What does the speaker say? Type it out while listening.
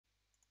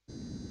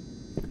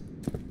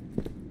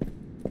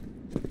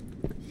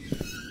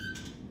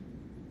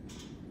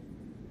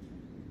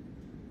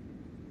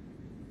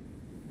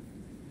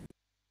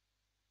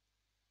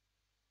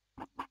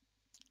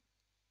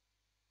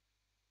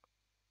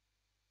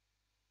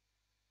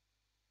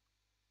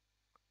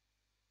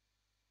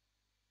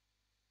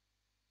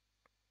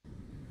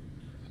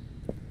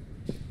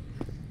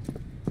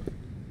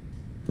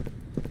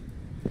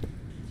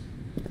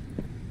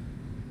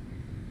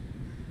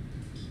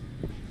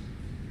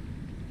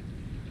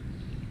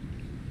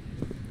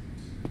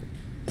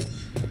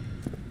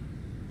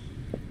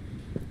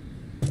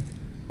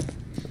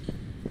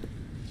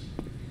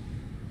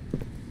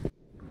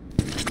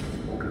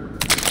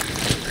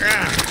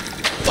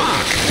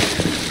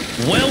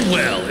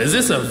Well, is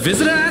this a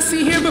visitor I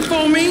see here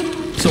before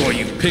me? So are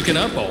you picking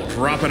up or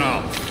dropping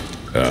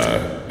off?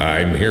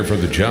 I'm here for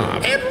the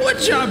job. And what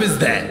job is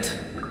that?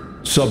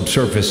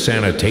 Subsurface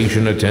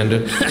sanitation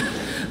attendant?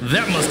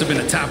 That must have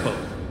been a typo.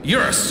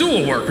 You're a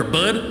sewer worker,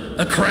 bud.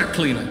 A crap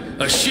cleaner.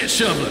 A shit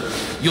shoveler.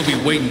 You'll be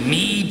wading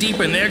knee-deep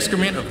in the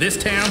excrement of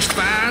this town's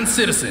fine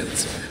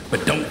citizens.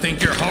 But don't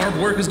think your hard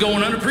work is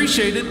going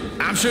unappreciated.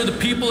 I'm sure the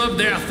people up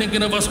there are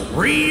thinking of us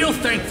real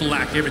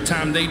thankful-like every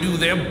time they do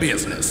their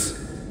business.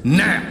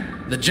 Now,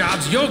 the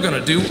jobs you're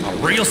gonna do are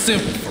real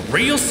simple for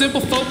real simple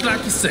folk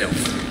like yourself.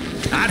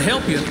 I'd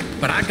help you,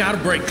 but I got a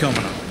break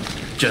coming on.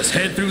 Just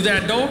head through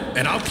that door,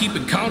 and I'll keep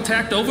in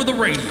contact over the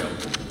radio.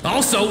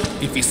 Also,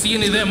 if you see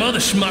any of them other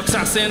schmucks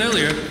I sent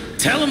earlier,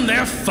 tell them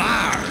they're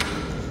fired.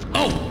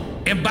 Oh,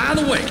 and by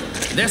the way,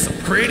 there's some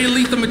pretty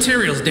lethal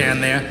materials down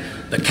there.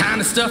 The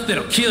kind of stuff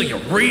that'll kill you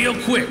real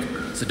quick.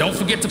 So don't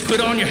forget to put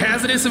on your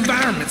hazardous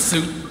environment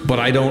suit. But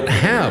I don't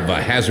have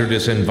a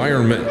hazardous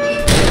environment.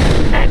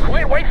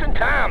 Quit wasting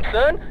time,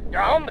 son.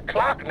 You're on the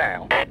clock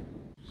now.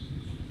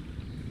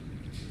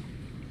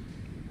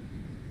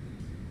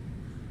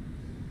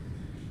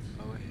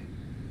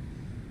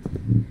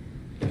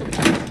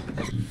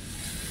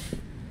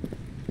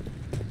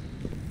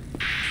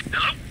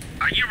 Hello?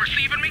 Are you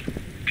receiving me?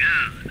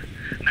 Good.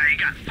 Now you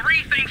got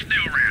 3 things to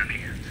do around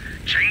here.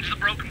 Change the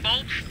broken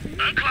bolts,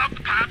 unclog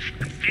the pipes,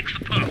 and fix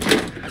the pump.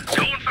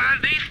 Go and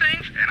find these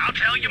things, and I'll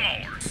tell you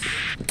more.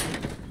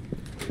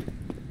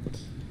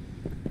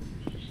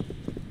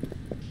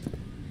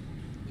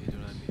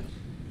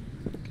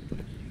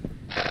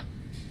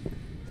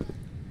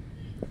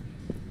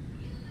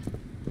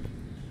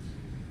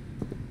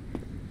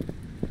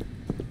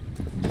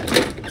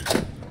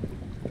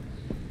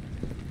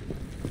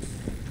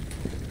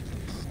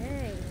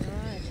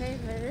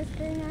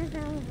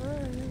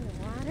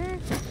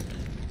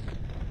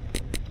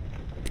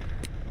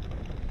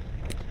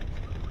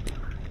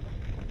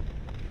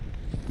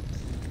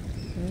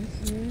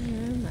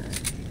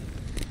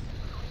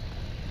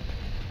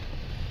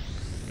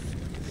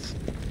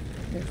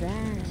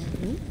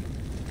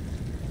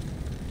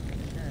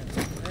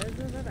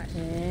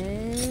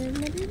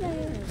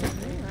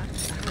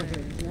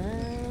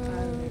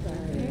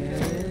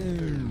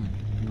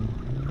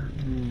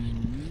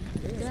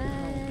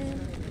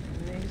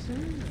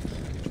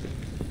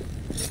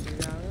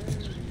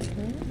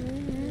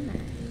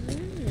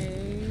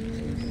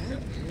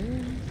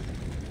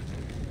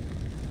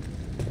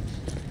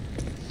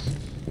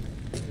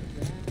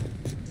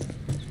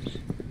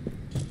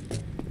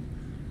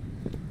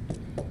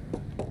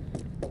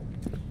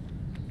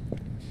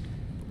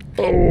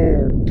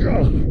 Oh,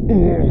 God.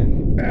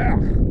 Oh, ah,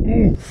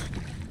 oof.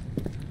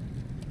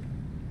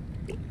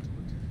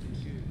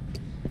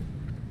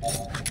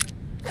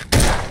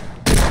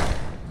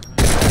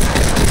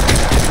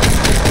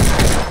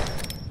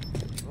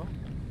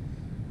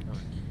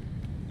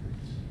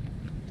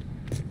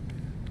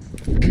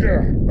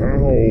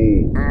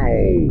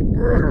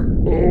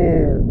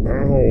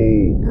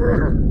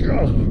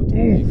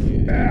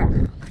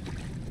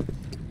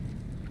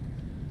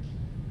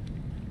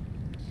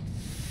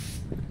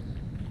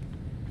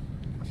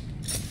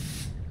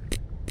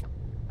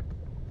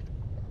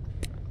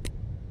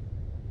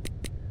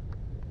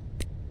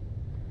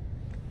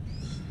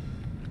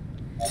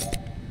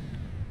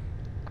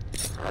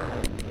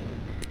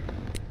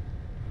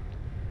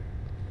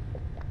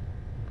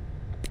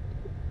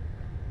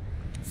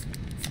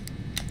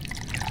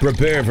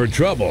 Prepare for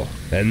trouble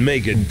and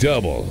make it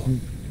double.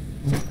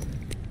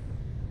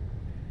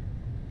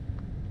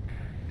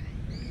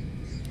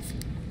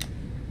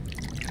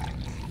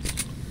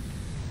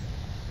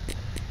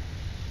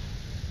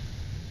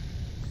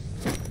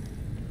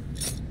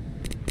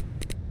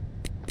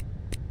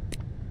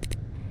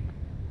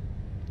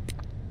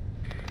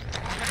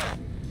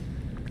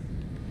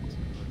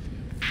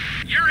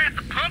 You're at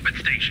the pumping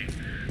station.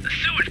 The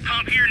sewage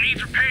pump here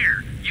needs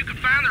repair. You can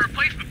find the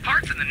replacement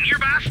parts in the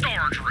nearby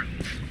storage rooms.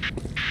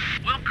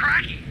 Well,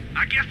 crikey,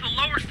 I guess the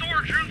lower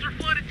storage rooms are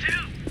flooded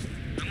too.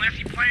 Unless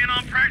you plan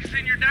on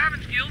practicing your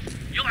diving skills,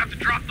 you'll have to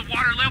drop the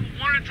water level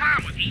one at a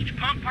time with each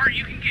pump part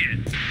you can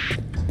get.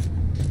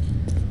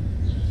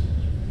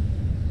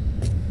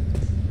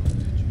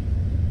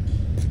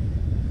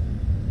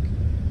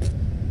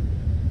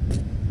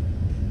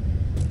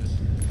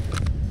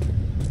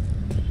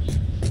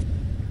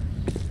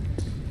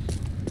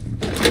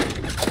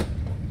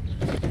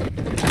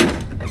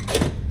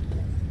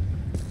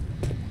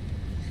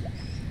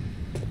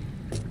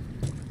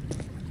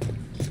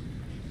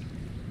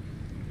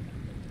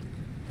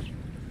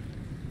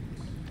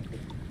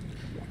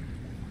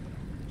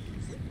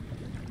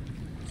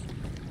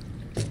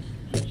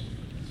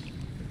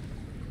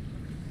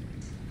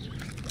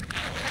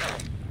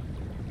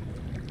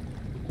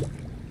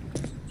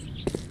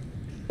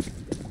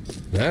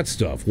 That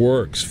stuff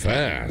works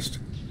fast.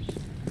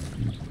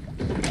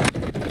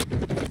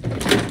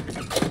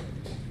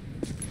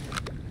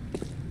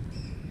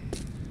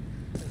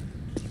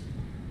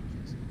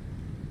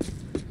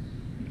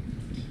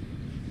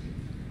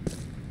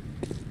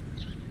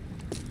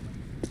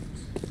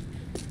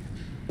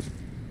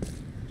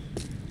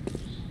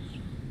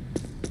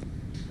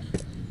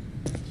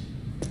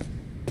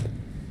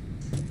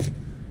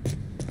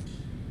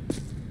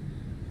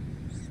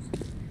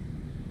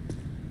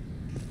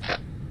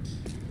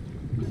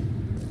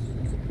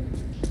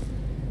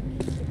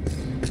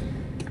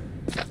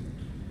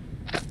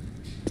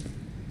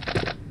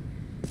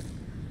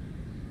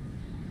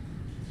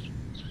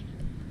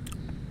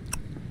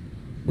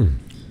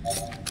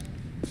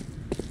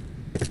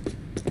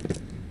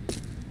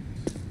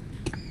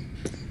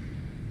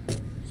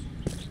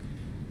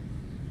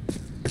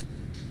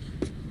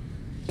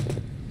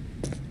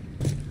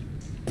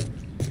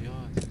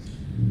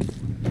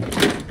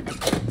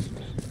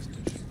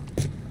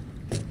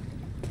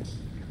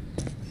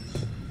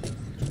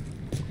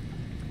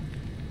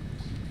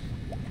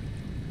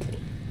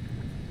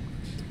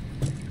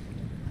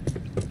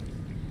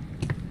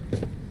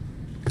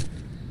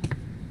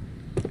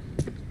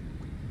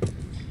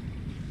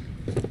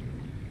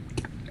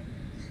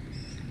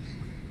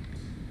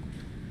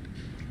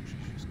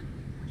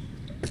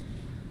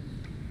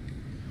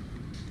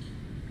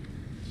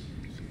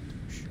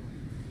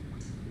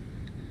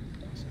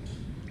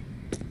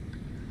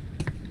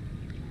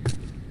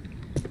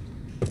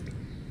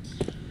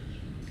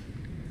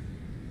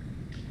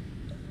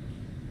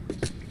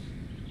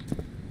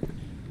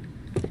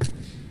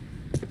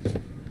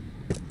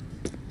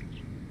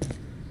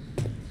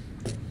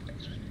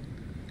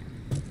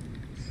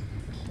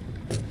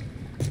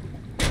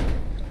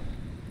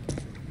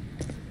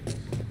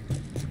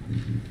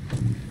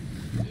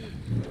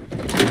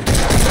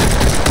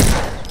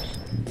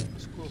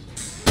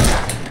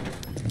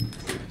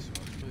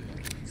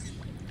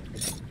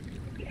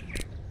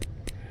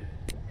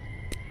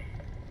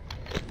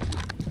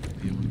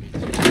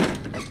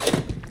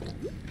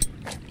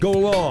 Go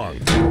along.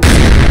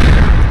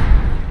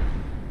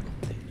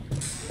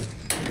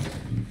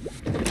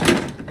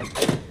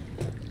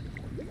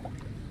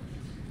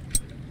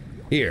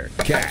 Here,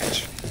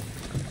 catch.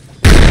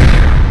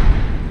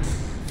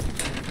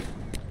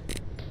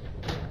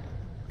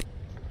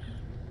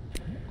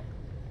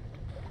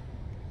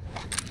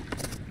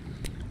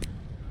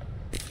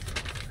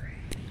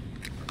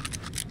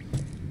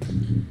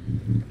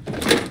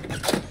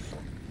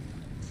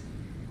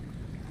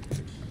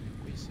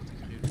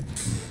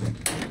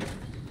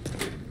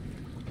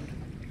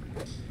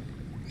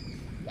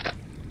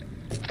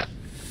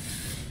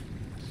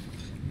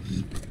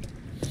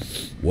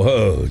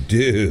 Whoa,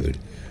 dude.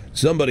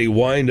 Somebody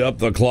wind up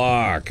the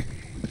clock.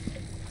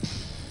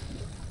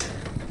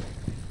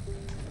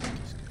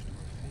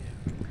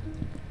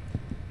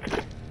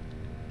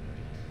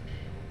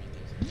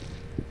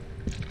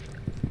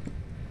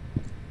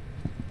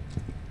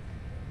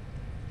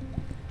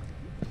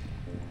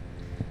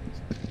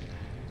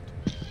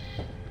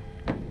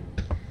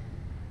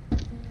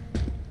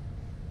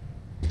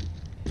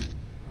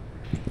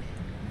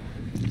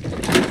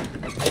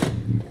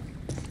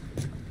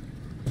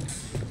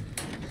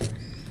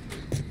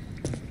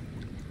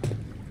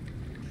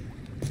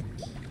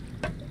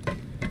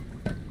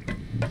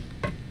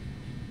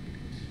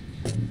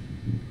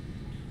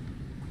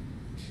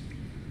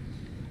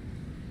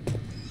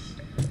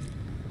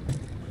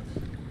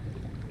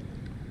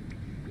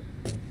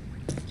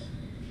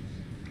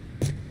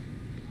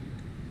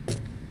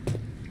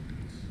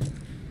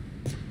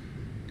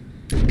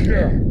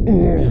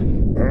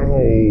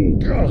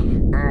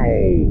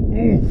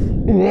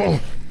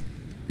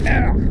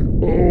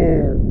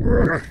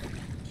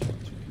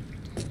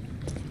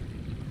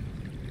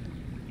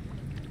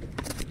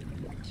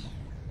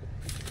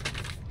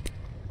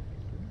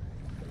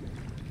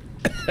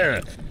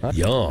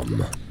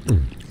 Yum.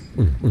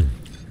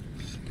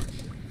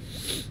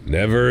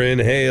 Never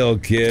inhale,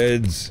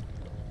 kids.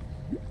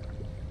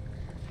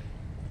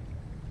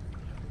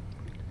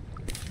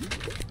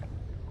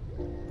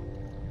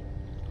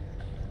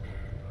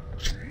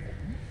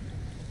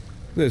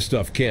 This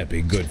stuff can't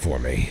be good for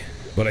me,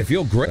 but I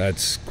feel great.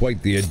 That's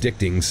quite the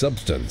addicting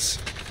substance.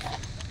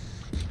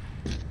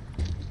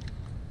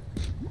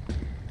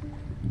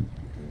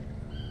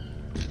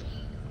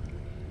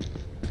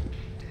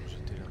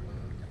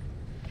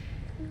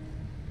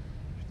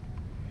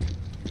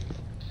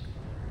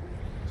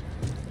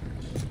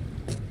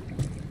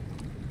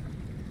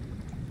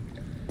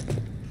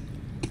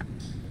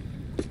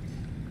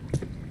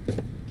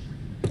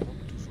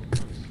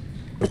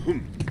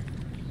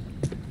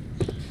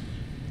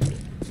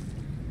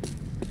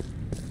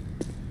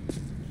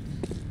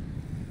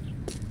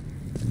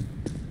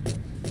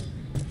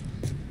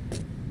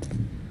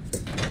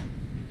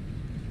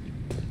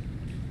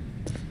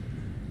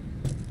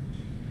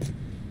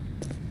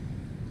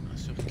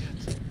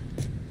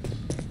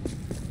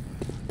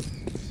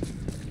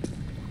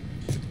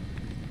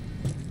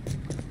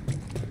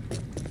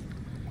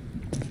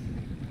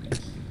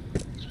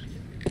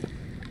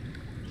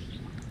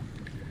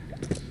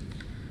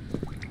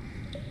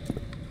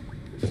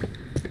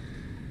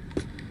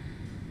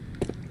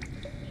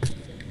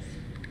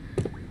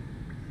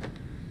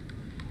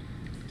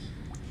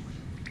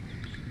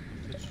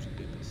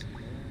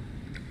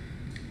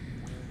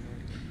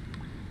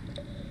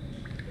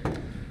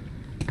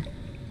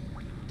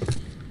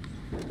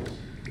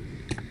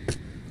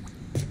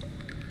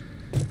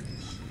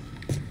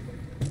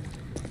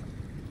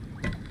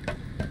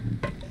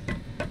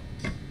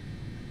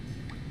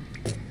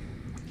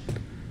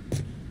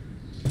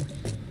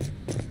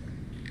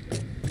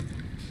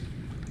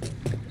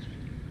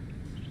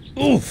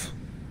 Oof!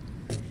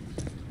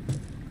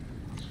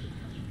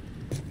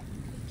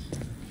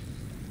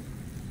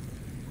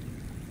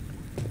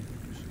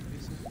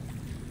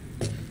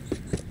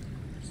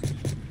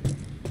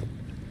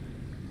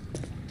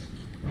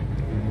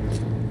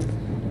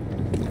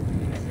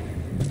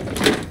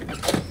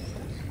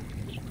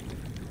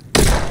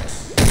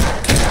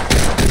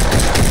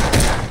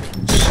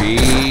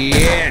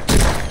 Shit!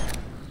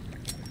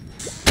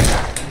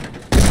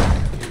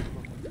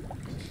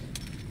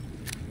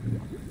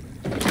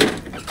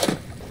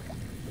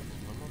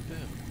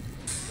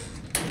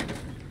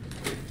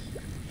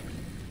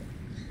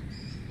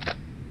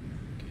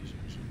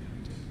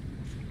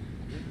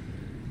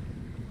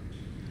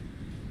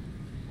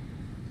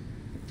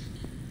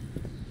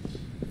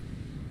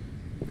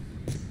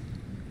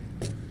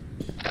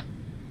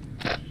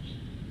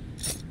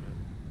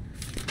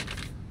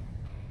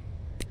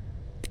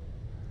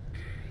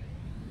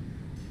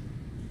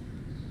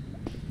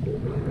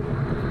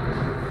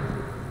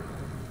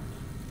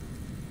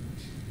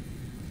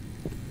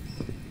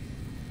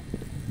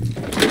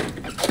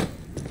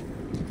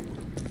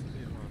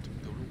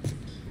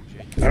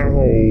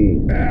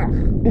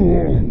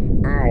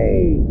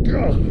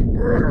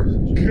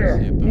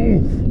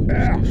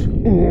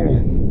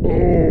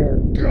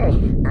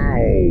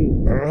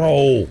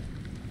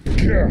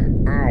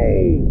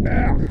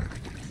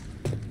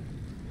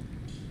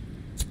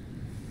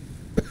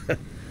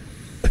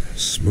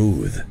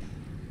 Smooth.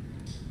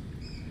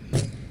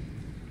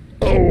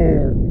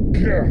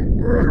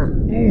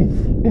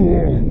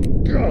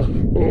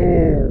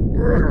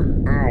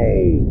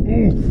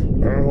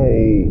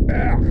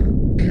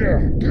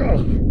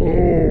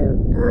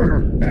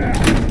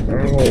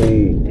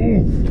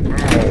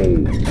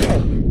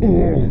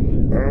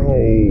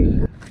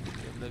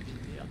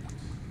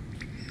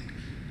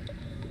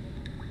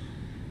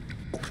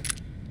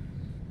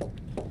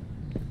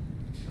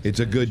 It's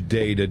a good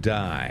day to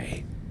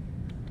die.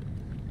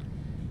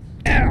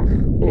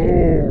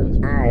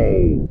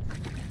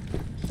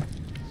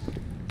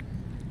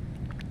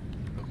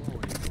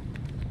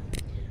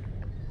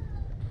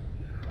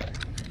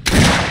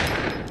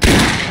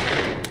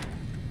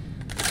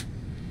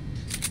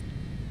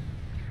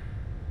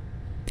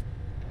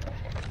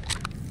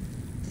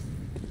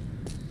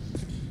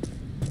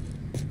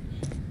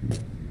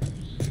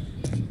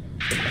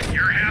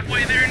 You're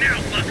halfway there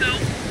now, bucko.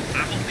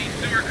 I hope these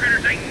sewer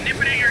critters ain't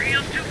nipping at your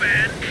heels too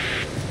bad.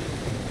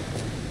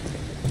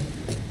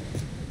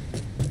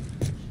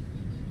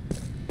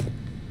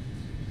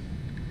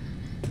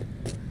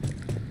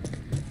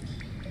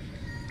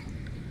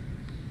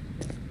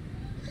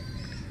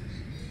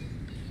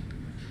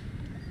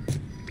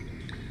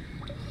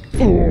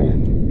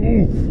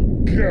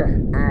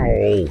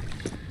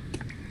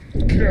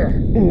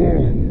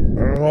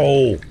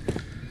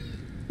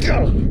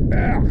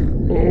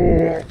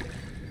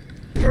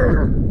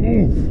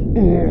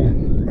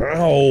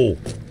 Ow!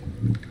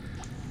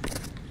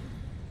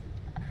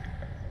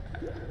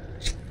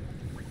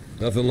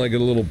 Nothing like a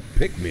little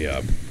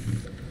pick-me-up.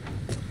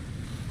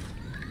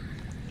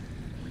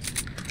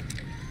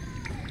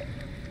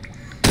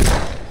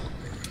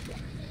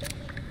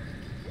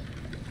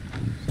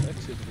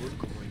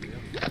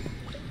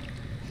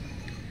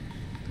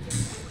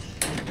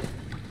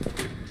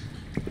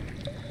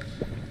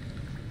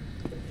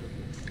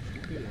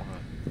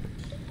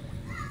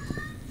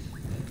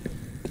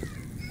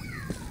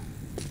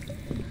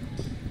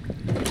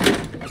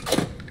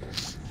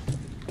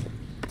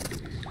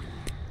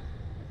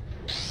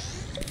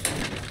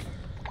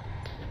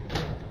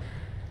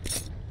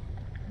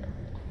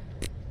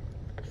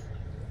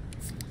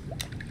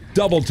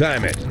 Double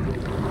time it.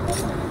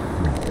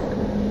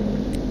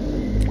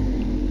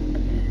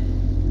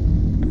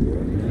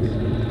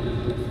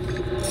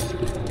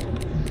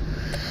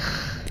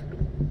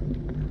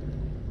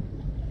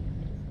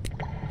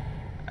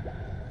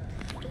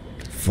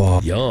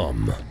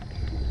 Yum.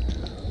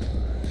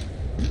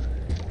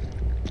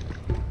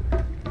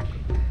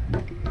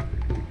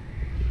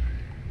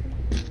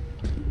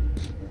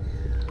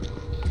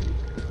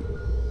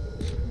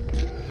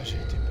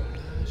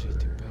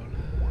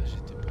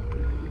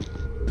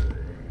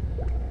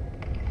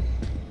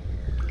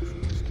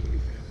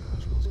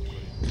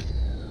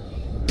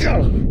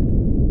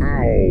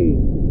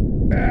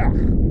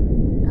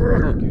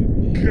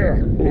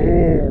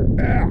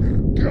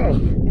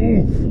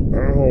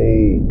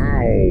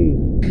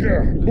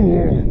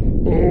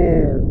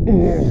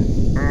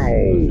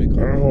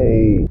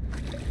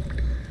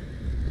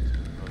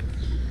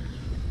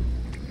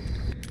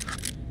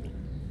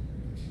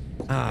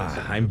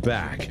 Ah, I'm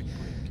back.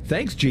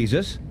 Thanks,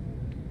 Jesus.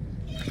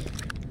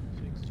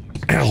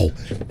 Ow!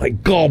 My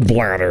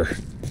gallbladder!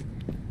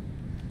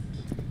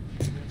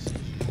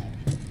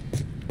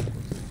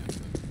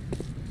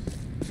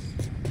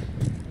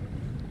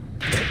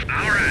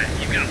 Alright,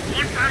 you've got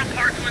one final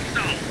part to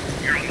install.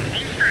 You're on the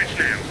home stretch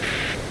now.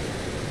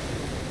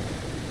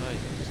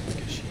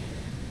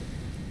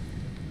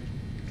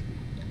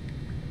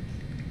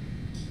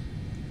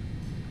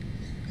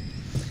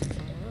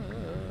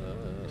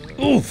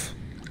 Oof!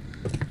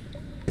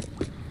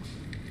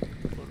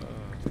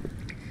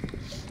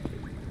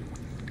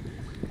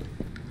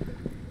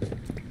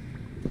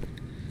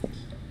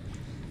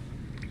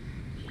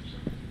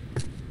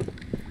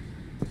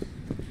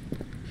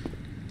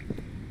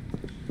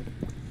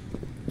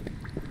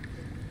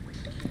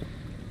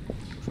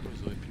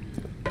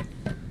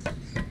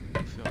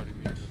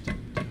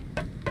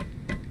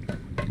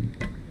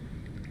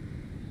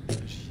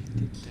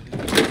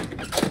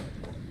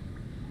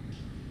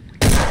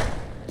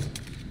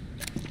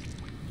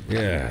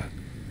 Yeah,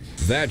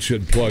 that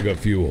should plug a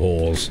few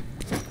holes.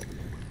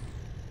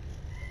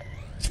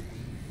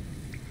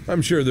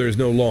 I'm sure there's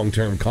no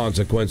long-term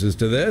consequences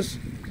to this.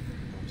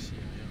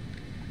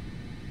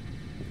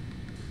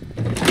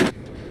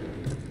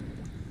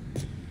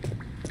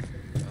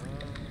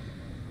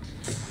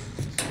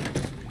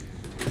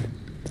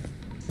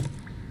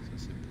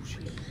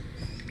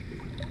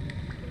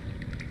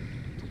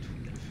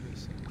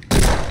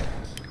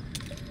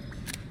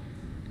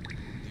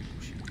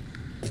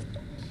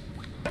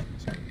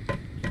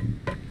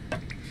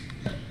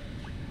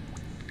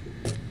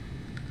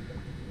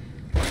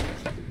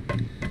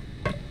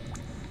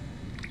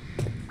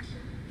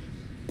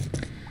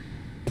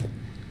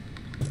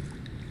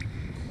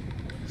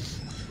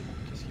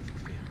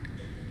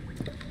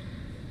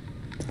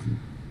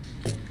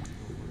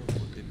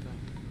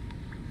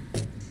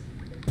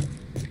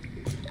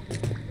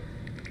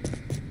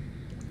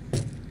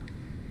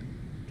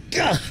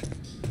 Ah,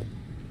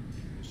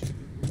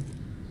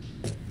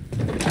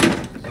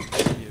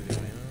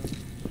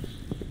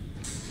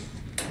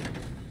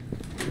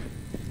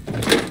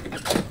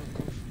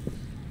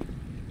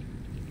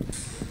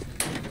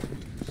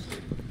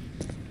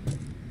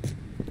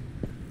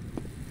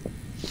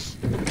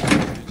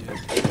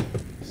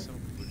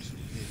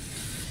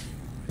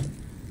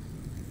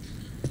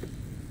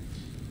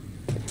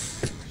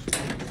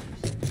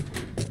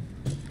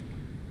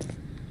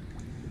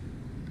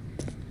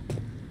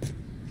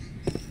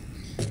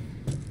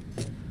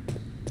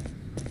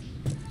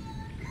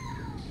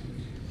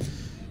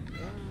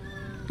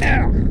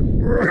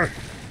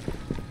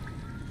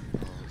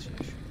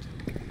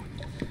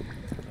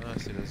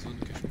 c'est la zone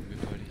que je pouvais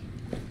pas aller.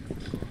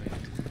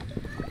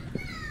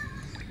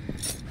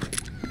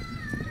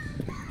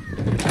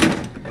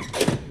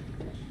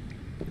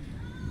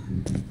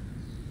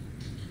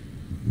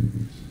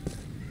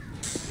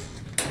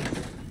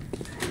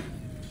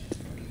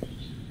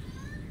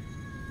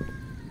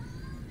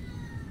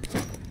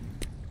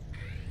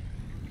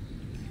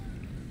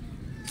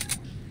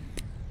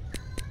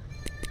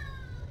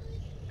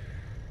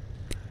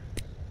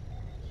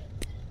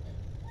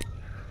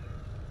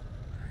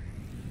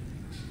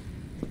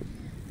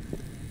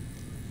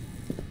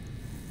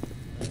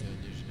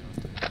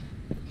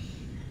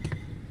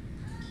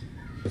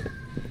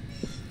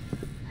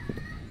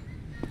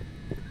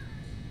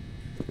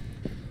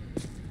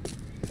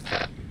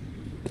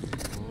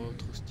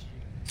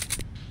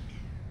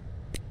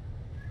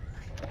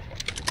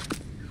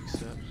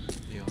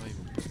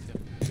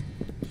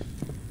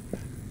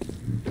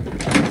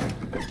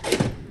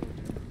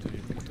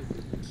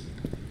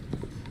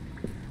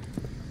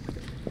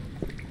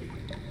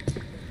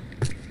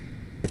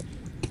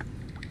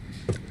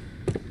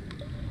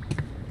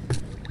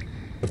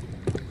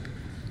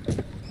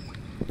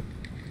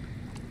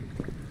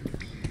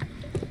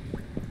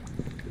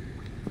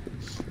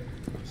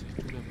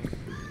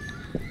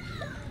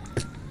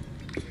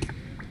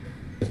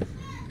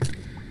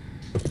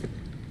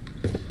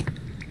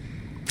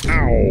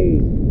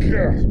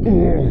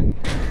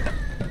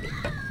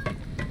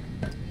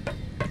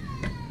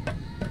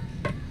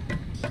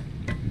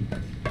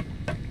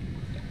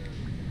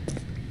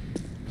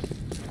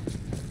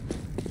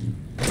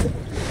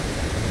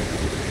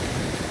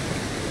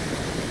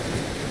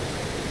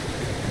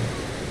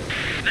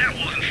 That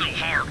wasn't so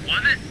hard,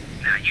 was it?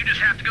 Now you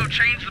just have to go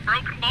change the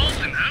broken bolts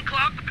and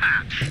unclog the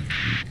pipes.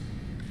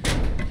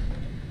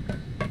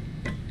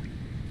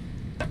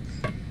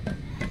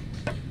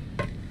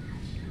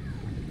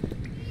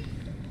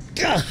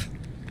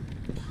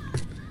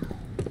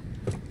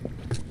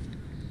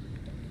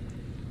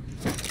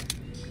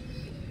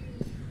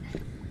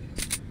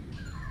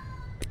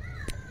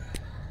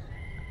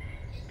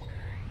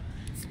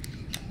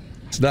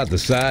 It's not the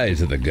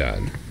size of the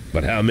gun,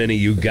 but how many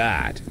you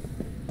got.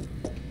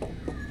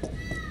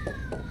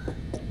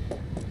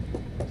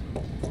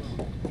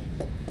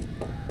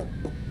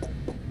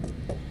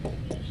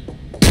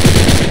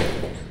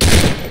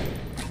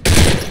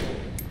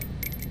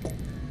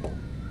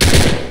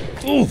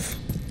 Oof!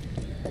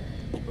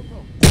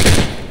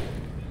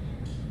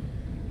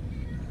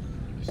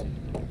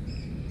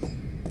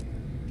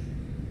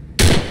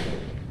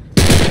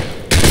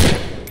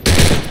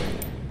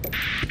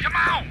 Come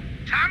on!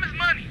 Time is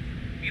money.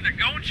 Either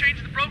go and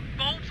change the broken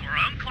bolts or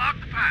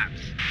unclog the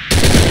pipes.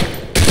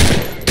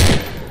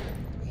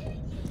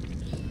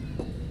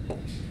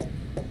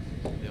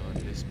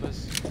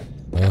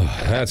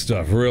 Oh, that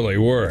stuff really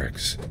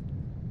works.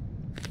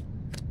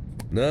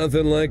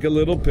 Nothing like a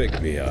little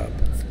pick-me-up.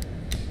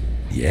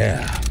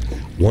 Yeah,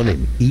 one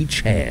in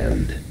each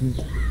hand.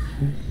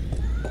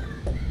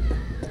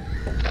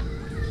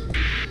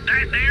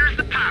 That there's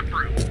the pipe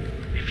room.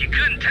 If you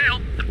couldn't tell,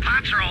 the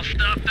pipes are all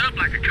stuffed up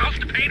like a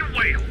constipated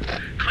whale.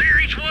 Clear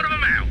each one of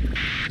them out.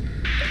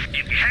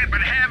 If you happen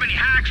to have any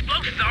high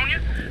explosives on you,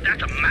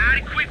 that's a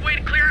mighty quick way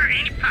to clear out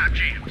any pipe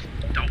jams.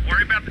 Don't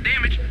worry about the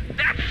damage.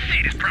 That's the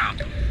city's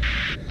problem.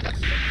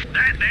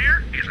 That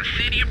there is a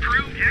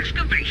city-approved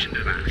excavation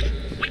device.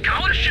 We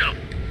call it a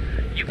shovel.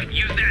 You can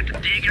use that to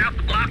dig out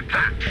the blocked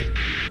pipes.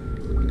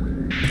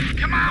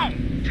 Come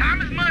on!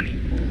 Time is money.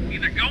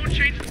 Either go and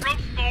change the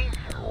broken bolt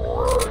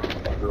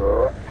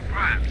or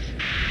pipes.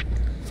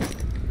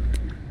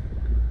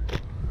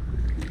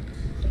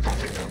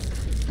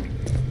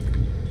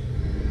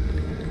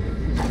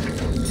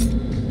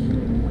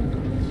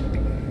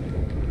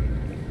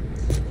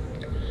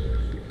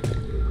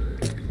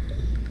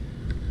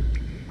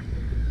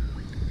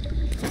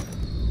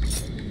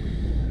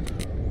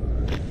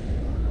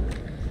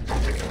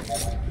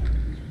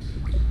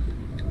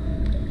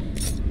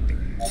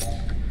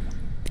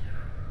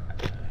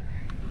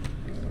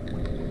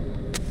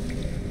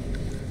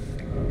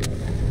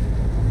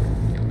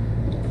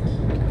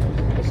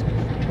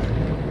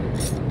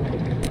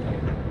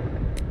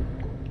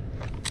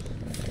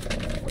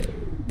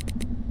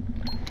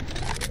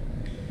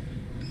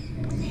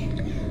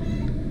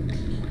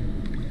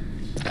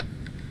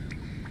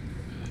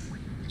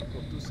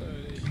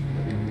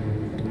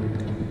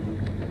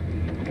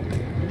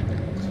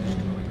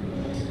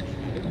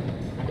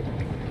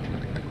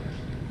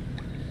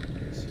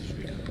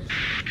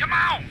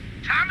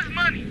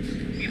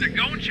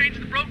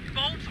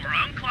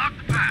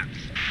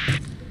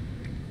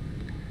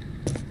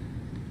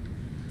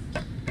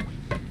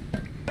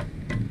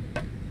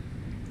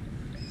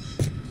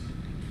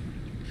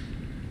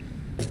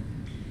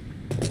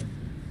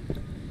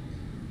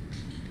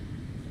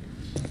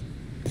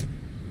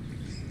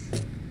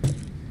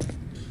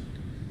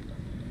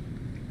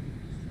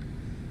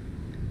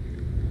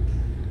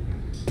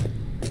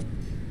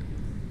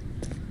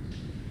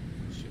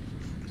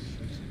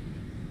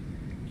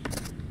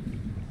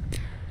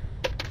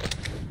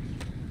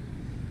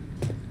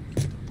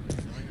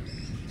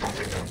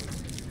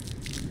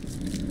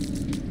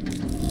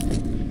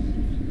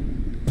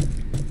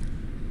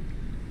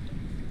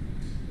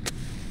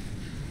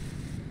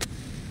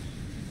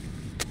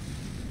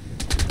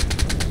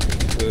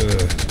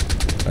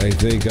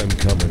 think I'm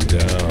coming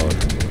down.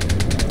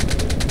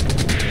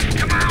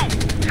 Come on!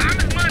 Time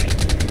is money!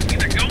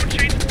 Either go and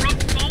change the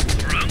broken bolts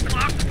or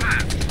unclog the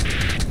pipes.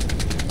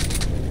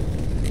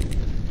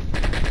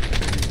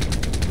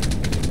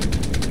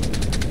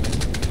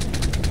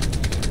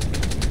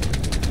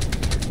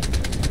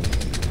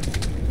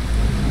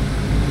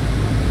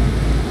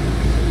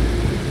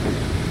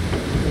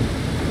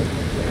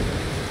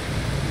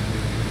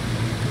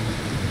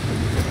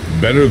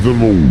 Better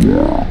than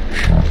all.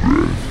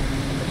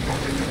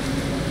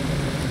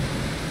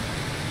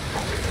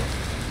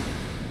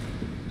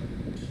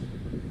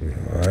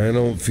 I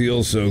don't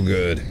feel so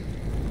good.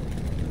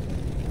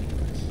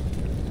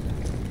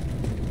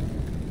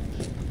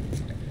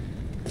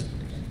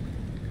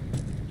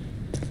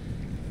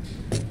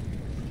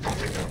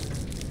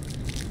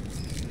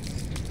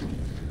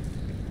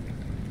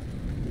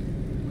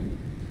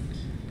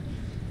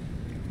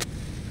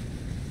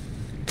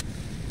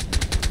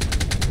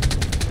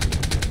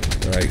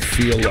 I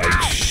feel like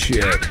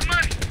shit. Time is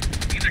money!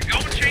 Either go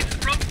and change the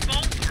broken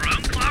bolts or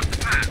unclog the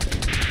pipes.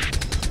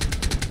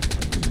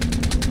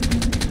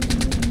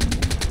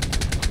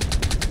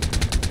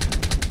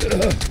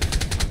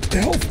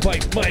 Health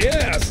bite my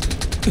ass!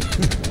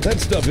 That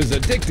stuff is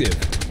addictive.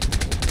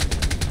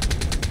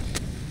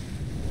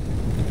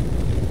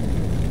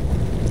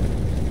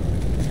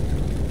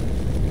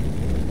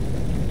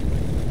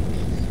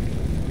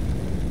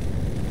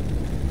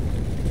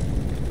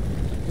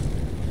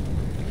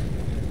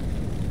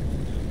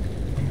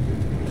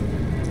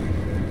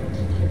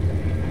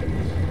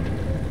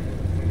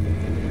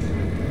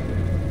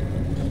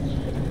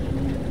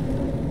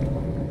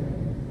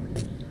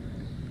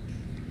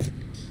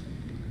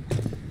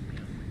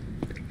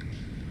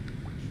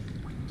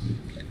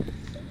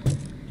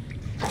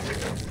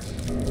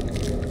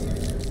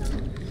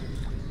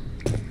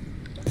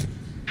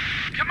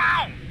 Come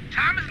on!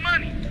 Time is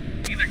money!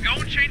 Either go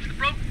and change the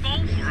broken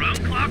bolts or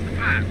unclog the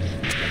pipes.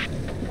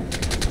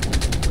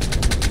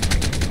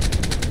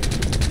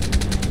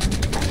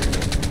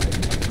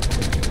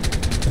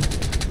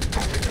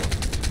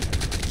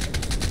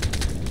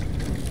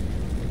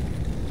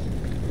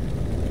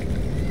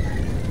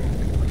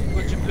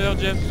 Pourquoi tu pleures,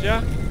 James?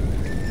 Viens.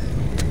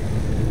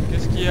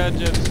 Qu'est-ce qu'il y a,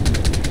 James?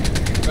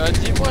 Bah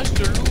dis-moi, je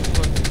te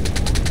l'ouvre.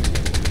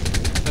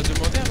 T'as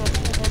demandé à maman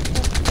de rendre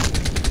compte.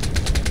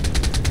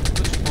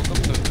 Toi tu prends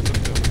comme ça, fais pas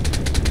peur.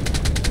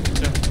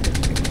 Tiens.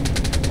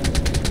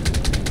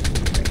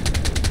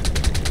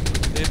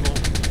 C'est bon.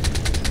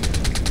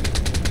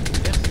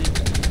 Merci.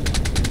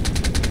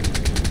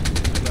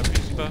 Ne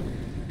m'abuse pas.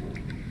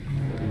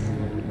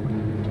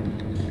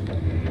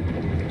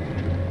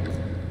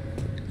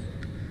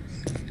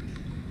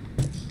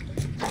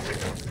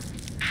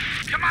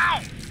 Come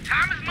on!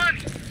 Time is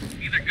money!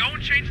 Either go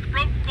and change the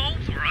broken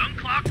bolts or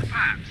unclog the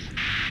pipes.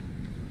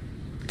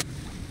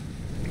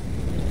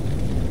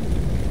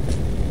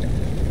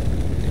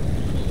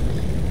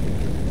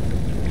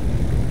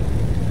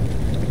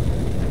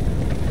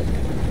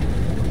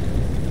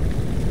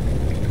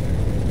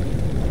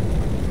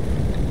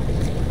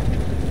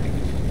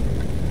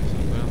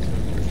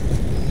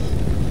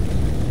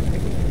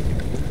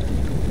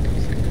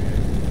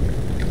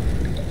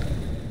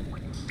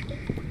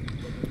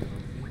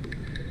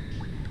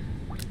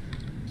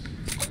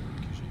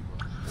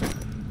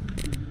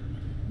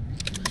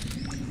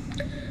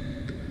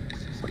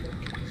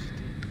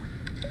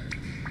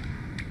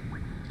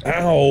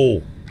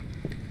 Ow!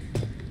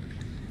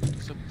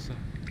 Pour ça, pour ça.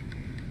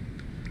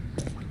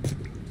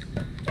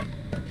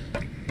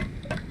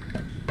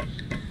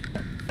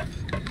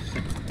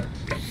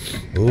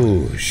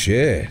 Oh,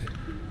 shit.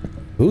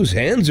 Whose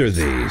hands are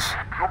these?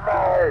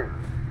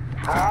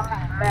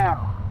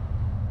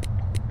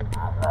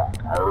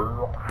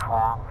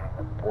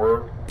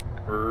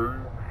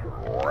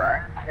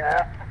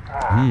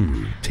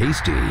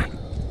 Tasty.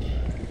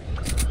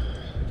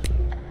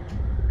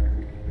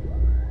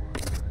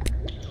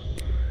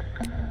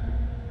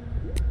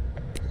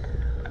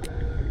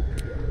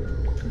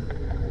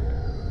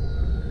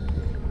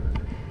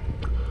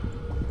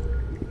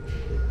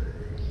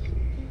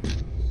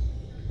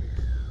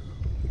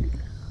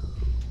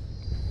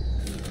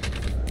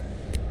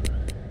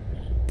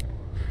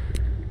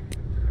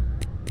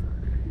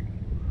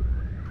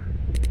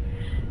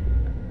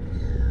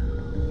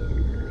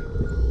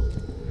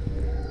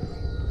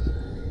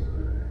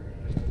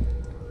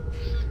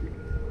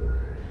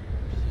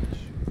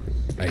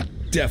 I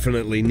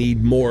definitely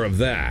need more of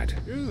that.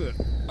 You're the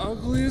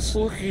ugliest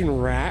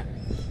looking rat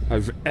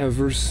I've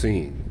ever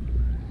seen.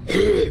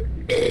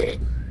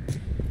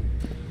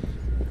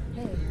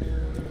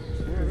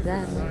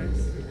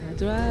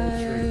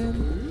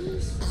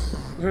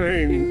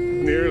 Ain't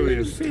nearly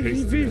as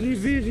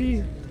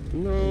tasty.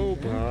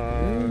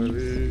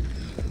 Nobody.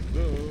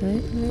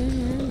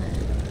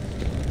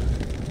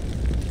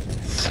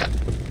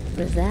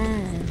 Was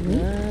that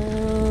me?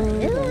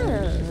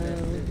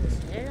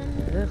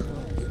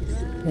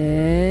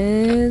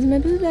 There's my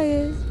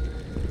bootleggers.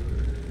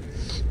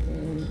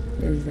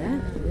 Is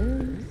that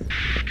this?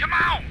 Come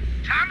on!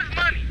 Time is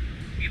money!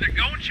 Either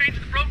go and change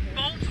the broken bolts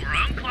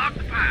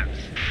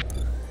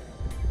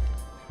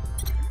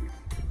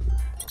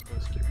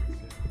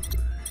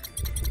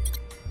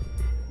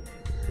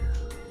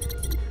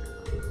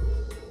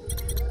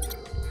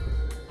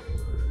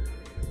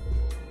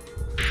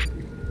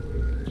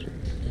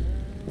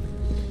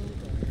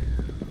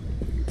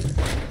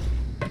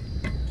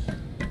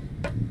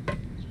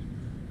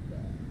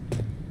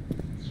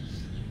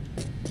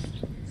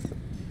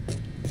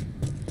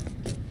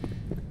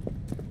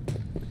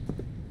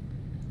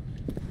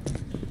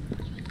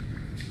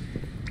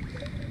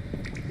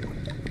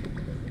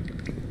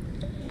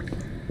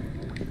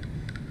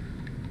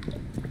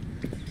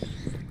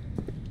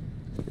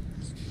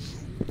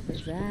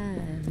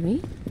that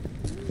me?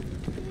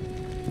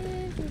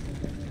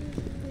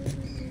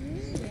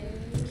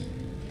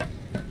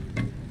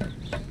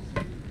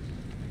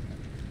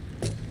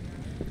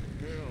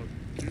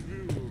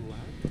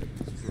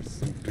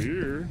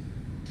 Beer.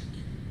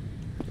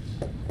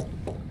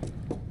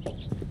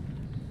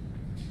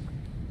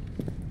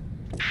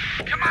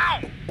 Come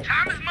on!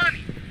 Time is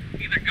money.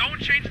 Either go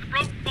and change the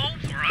broken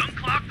bolts or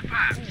unclog the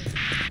pipes.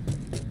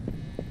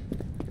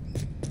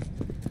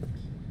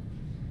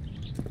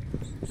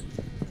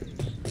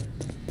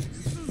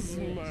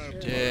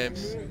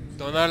 James,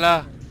 t'en as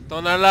là,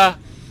 t'en as là,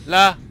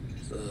 là.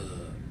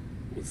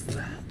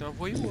 T'es un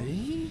voyou,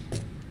 hein?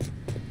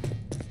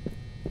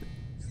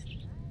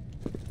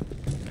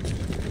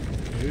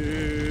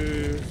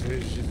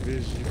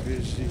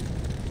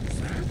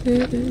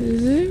 Veggie.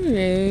 Is it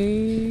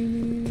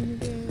raining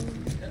again?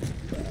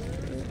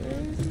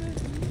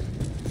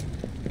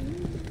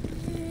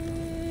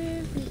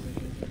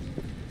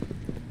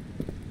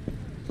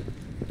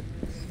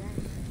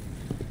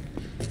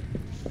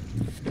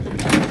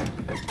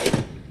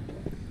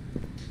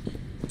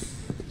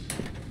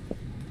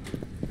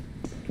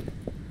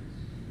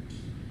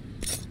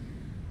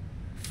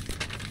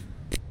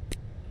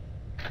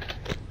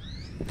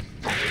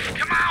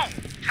 Come on!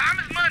 Time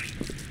is money.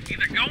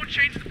 Either go and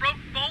change the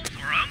broken bolts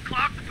or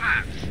unclog the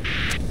pipes.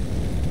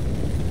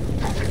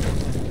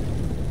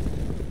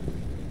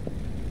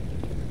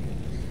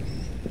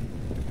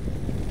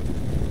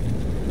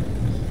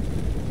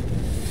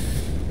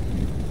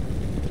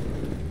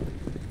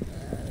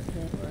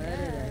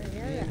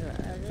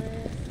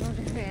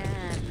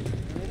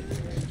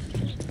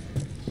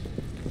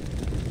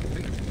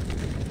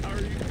 Are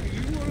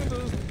you one of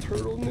those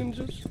turtle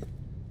ninjas?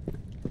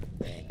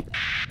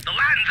 The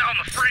lighting's on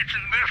the fritz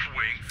in this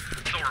wing,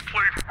 so we're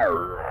putting...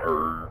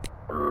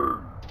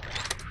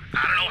 I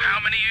don't know how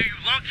many of you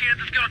lunkheads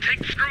it's gonna take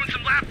to screw in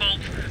some light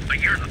bolts, but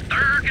you're the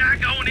third guy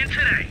going in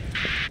today.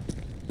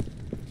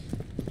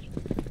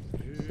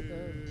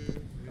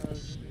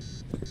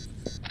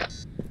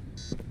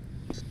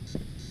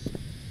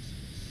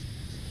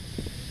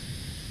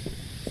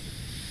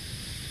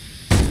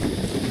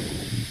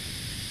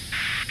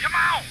 Come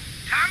on!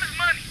 Time is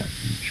money.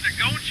 Either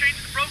go and change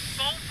the broken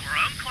bolts or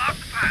unclog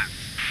the pipes.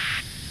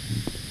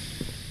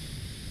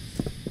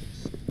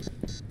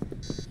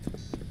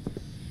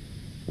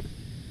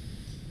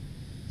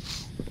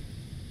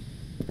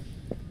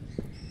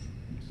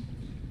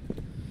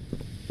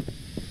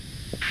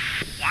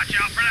 Watch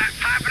out for that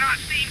piping hot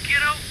steam,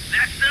 kiddo.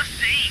 That's the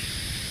steam.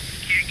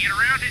 Can't get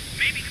around it.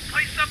 Maybe you can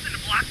place something to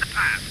block the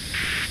pipe.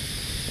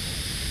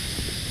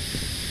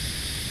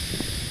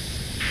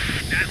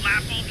 That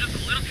light bulb just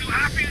a little too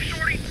high for you,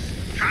 shorty?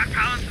 Try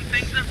piling some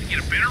things up to get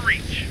a better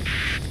reach.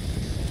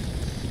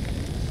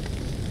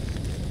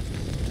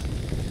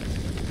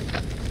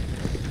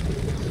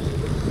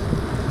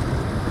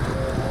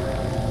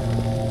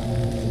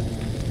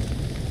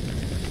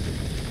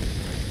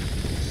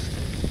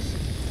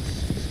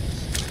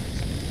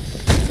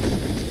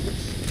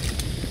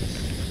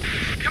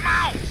 Come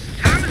on!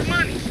 Time is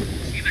money.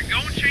 Either go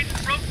and change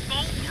the broken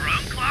bolts or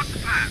unclog the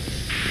pipes.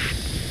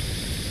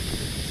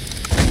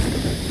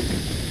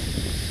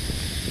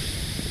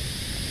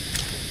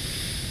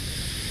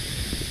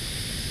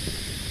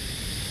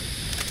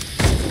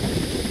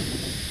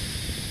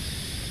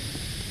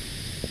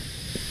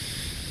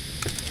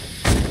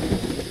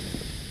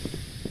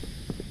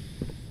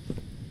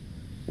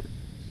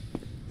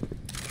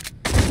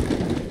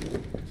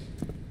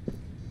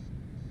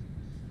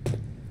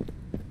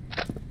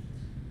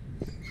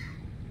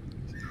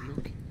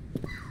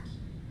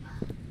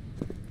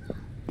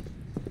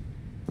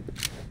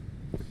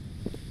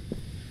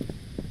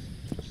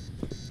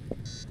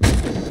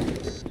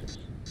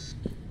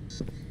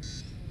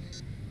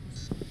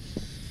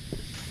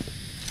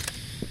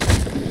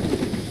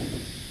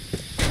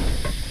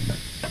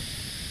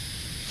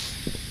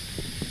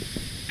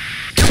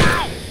 Come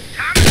on!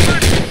 Time is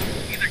money.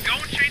 Either go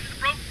and change the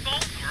broken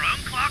bolts or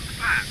unclog the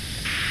pipes.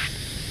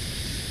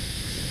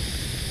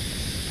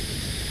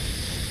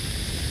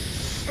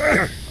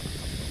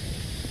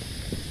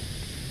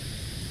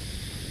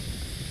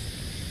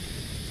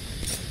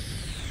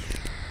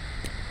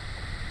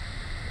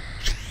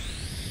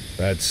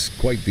 That's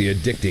quite the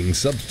addicting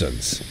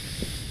substance.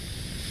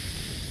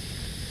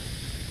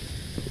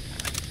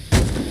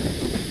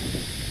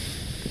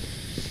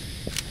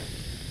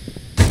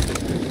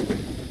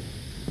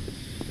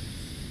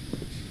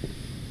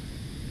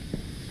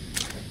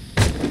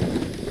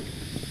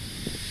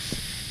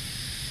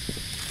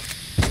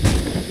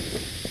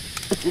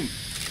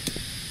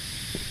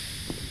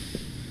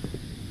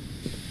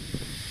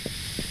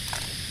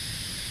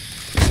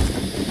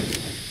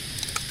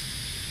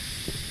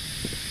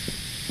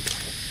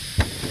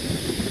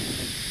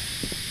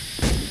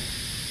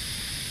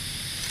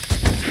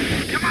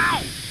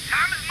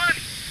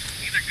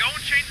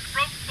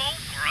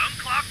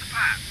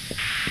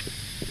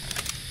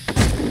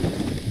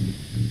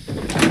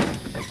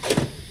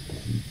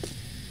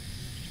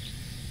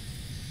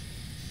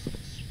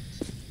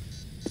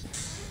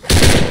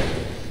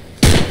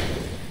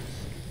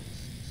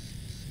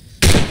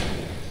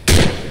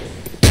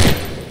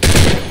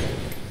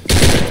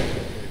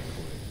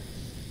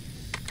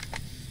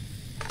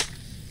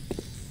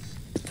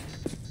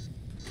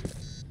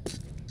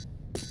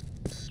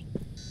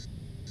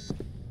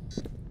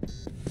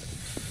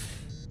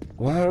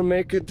 wanna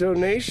make a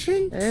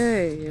donation?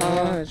 Hey, you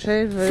wanna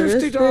trade for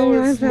this thing $50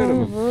 I found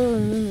minimum. full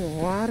in the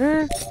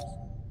water?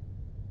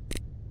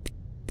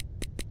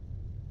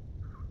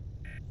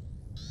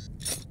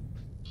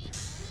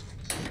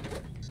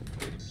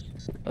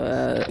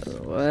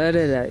 What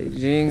did I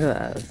drink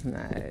last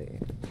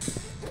night?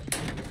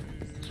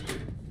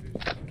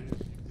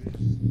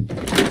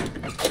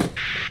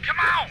 Come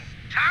on!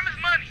 Time is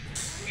money.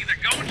 Either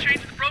go and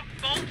change the broken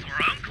bolts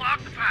or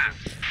unclog the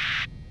pipes.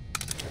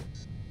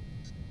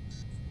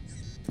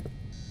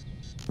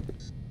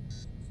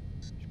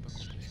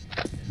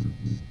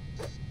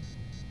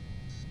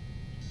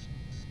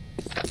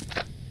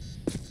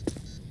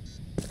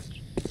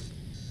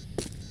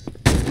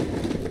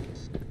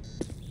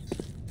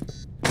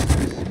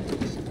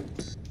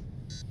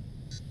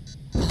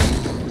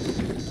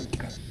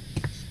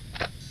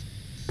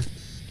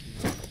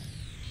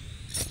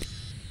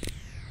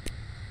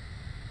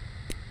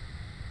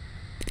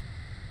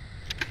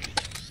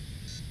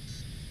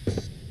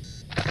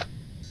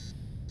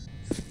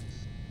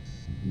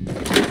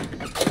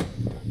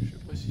 Je sais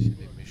pas si c'est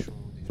des méchants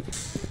ou des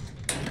gentils.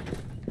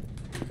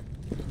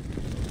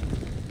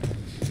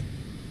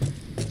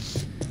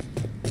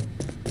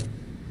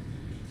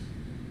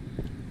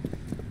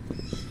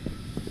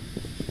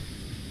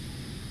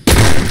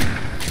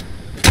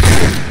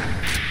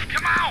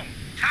 Come on!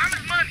 Time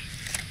is money.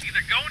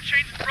 Either go and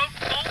change the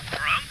broken bolts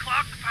or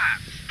unclog the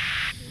pipes.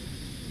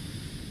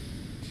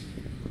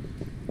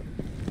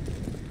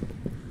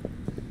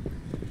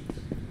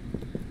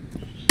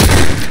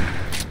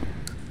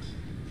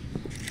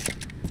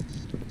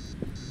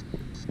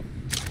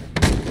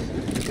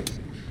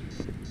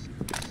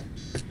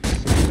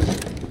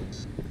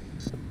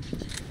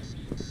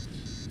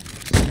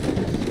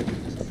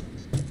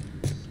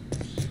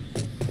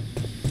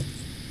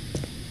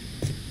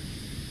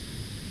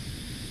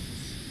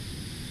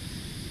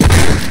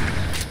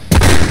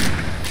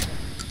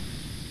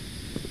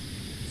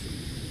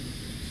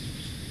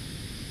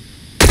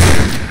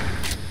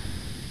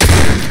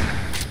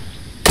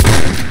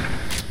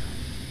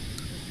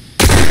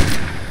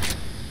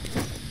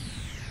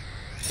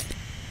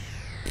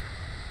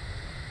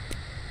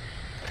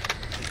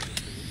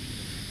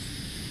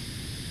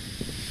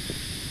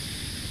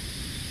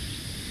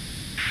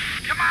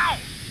 Come on!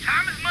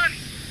 Time is money.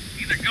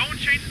 Either go and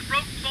change the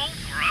broken bolts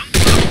or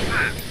unclog the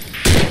pipes.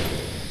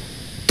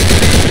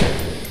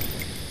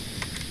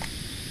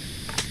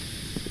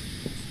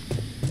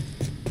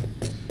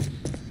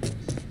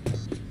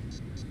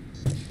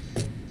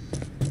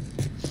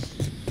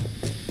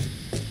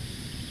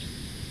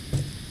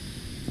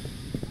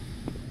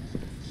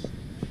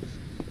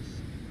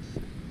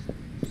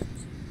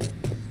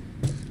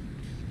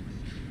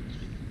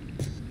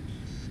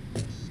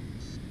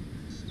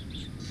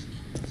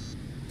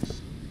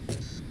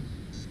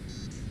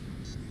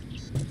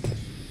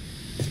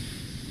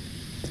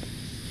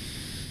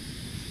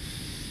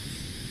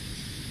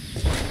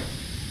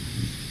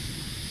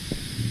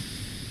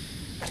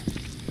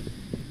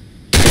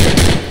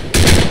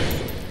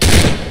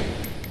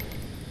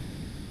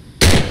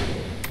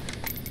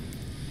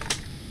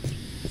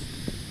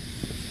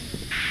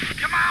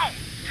 Come on!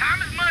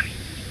 Time is money.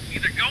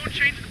 Either go and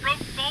change the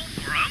broken bolts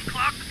or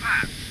unclog the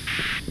pipes.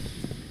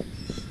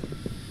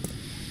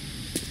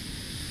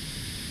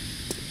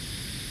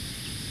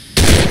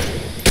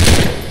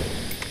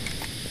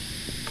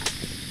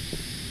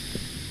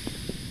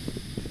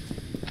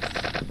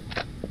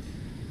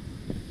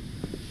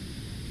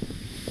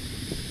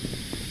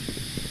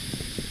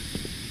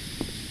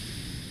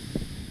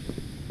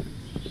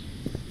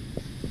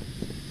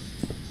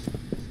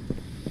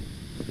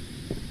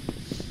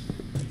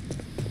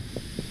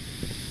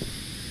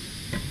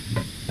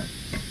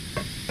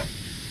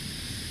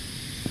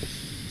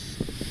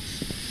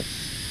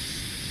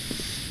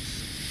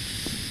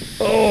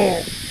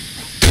 Oh!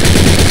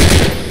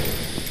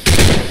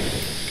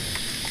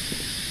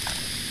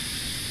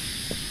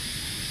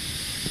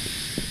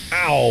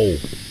 Ow!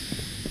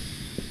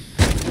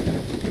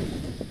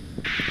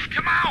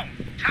 Come on!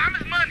 Time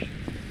is money.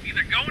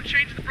 Either go and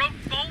change the broken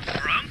bolts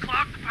or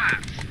unclog the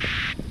pipes.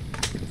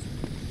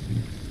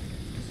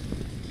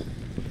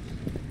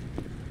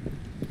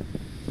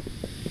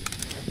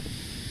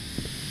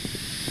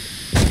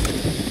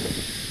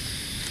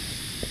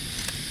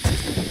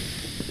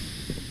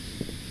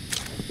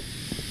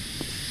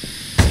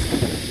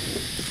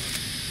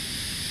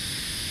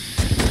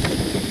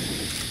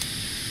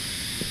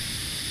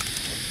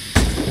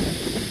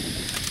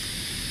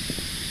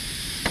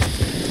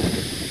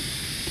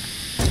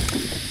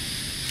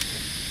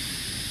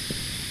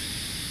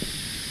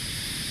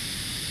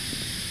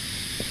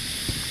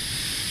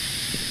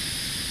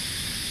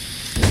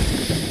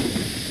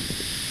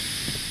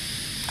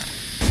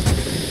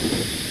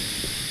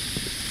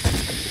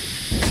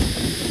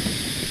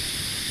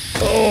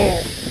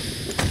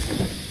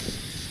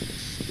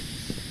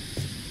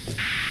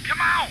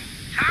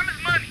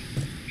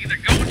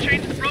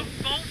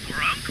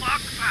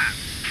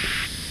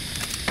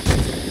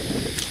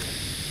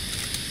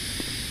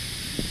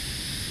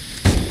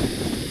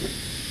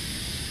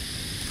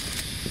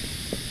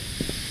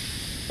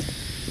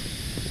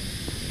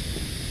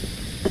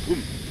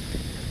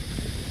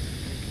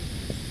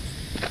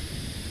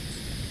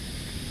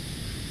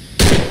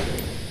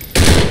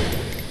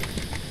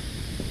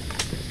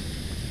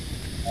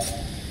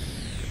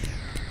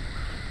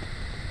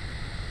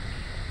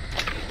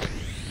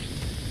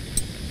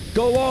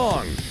 Go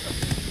on!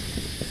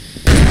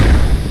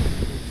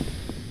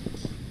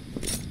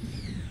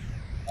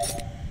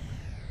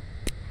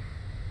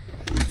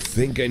 I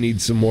think I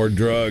need some more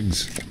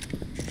drugs.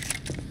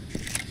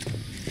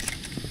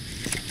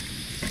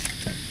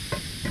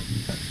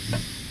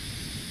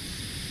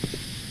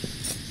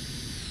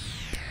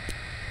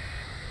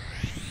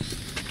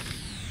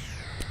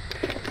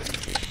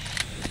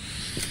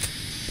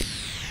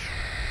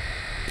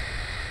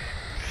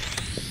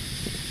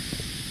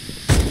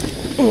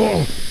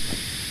 Oh!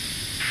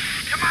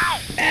 Come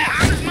on!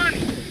 Time is money!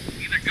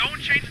 Either go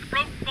and change the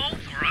broken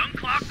bolts or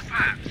unclog the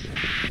pipes.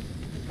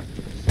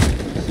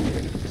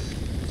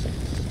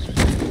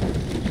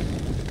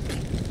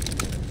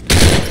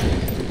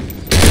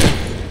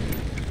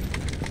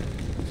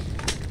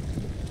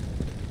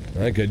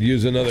 I could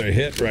use another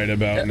hit right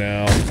about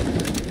now.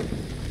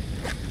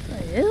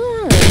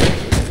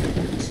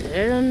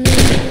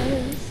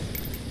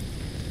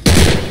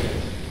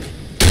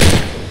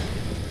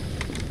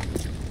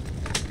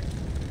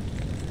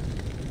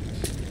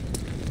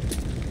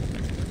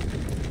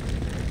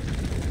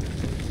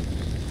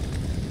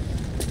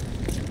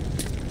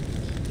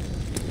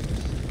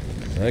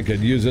 I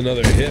could use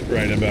another hit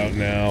right about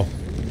now.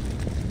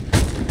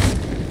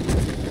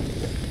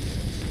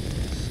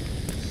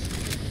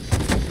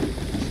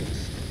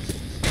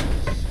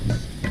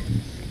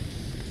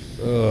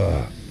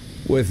 Ugh.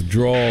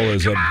 Withdrawal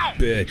is a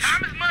bitch.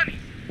 Time is money.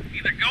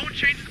 Either go and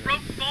change the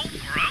broken bolts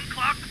or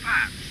unclog the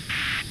pipes.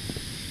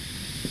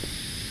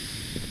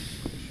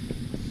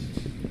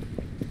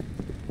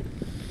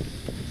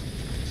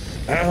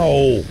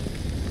 Ow!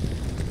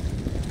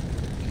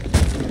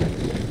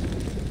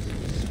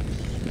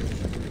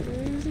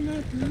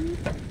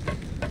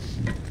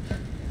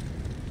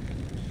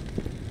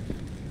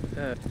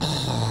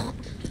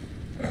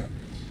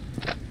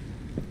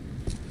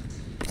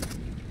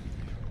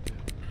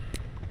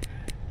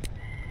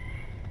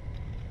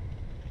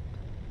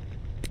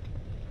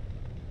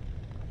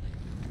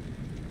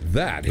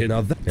 That hit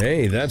on that.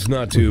 Hey, that's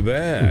not too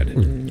bad.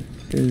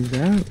 Is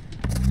that?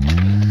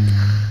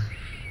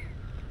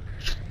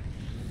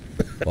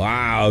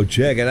 Wow,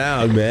 check it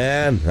out,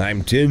 man.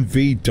 I'm 10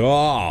 feet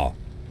tall.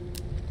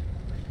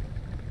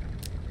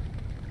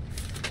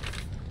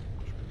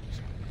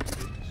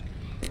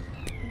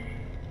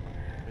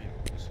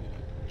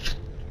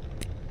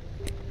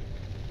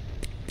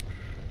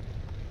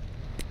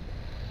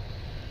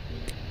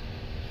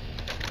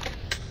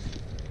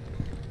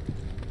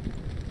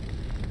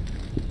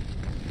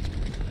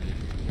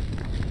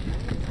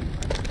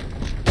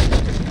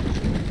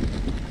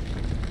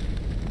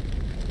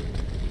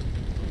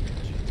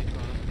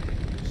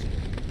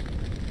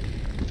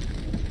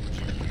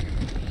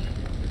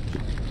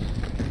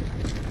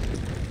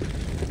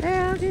 Hey,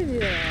 I'll give you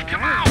that.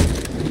 Come on!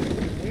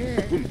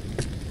 Yeah.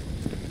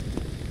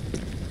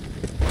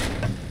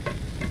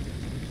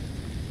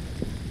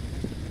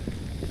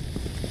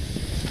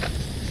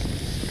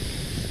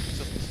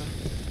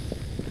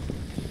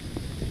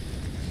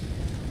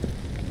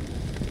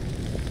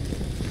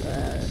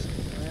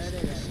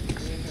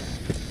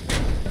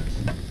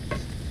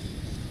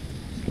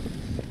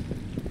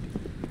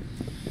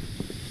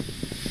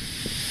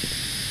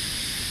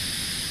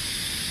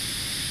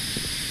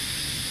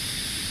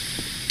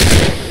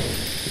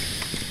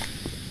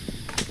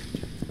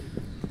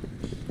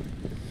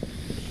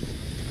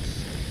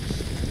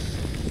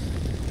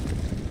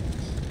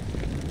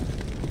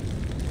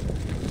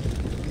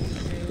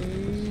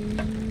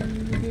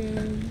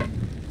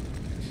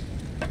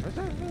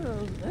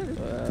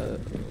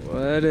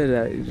 What did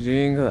I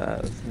drink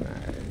last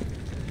night?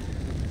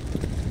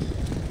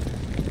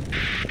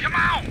 Come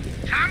on!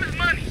 Time is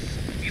money.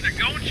 Either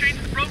go and change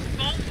the broken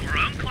bolts or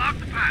unclog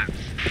the pipes.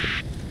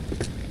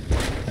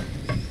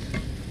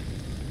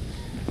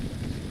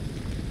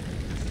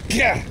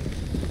 Yeah.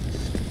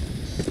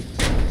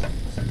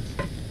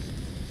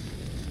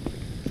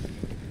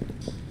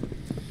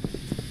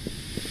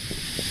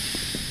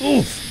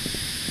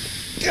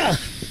 Oof. Gah.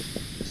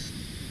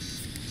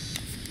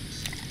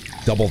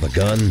 Double the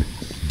gun,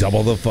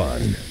 double the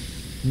fun.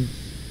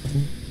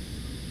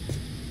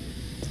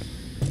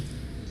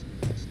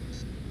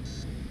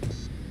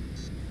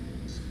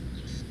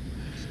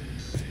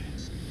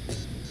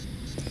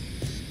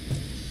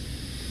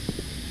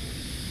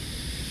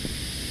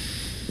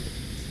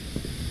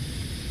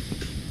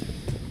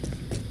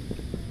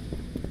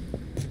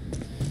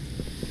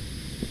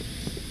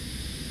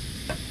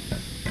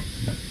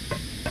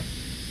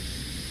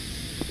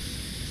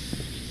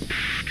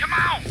 Come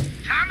on!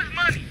 Time is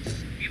money.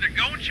 Either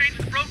go and change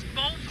the broken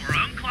bolts or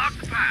unclog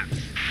the pipes.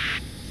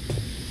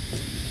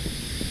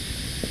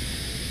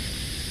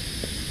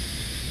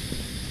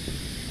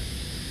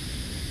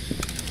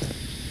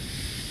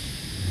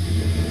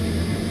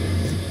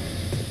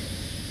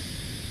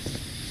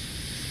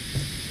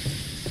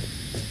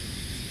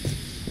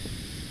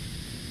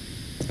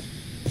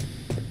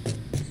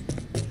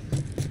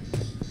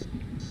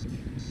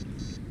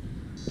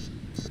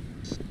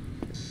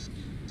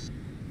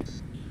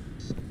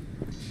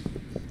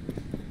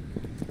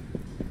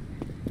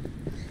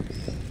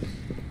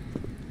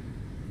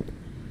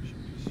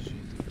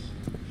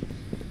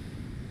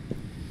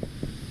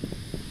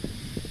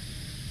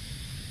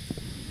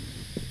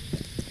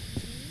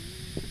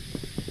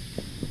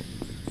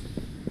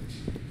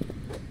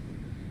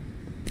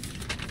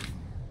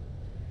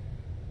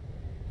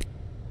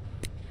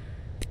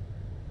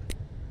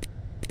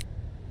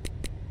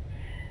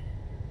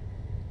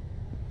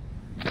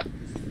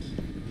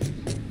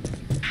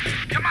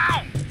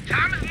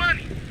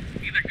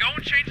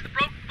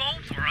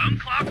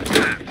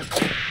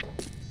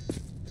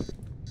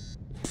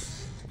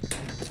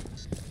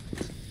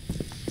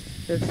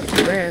 It's a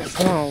very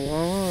small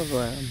wall of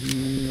a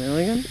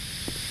million.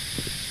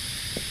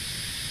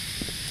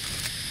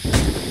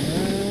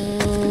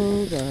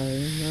 Nobody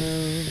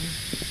knows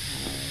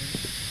how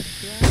to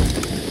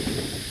drive.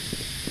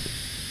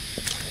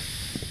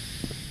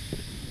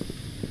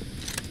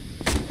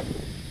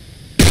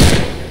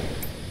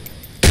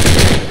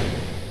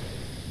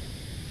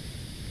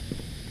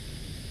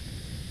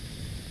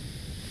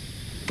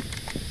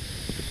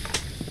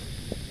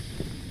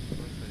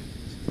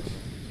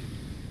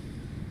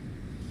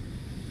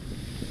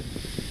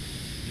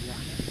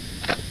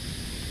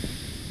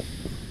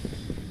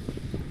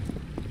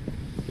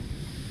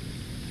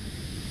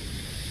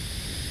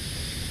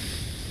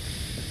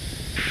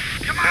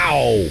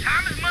 Ow!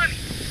 Time is money.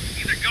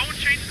 Either go and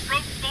change the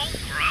broken bolts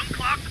or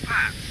unclog the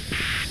pipes.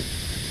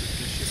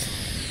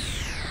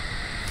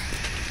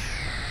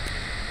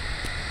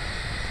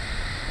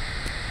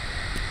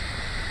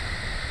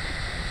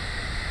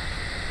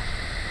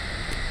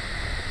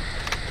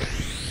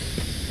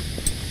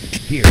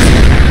 Here.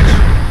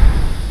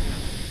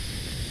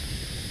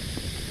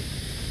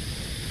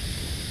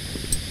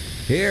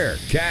 Here,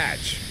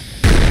 catch.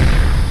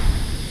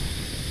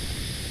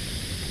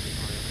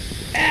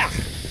 Ah!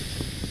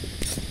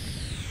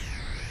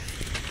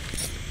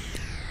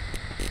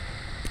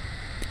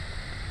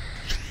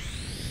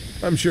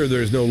 I'm sure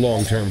there's no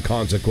long-term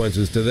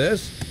consequences to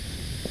this.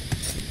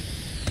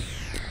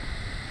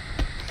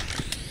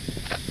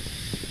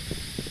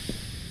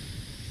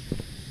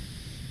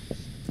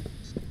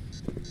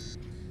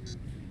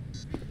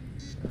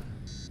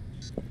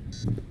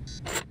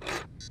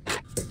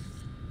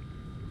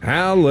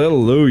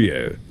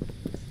 Hallelujah.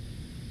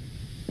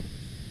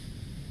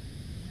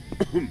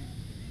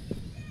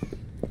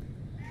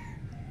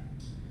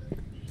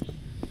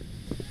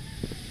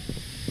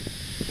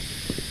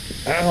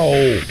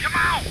 Ow! Come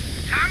on!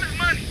 Time is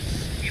money.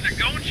 Either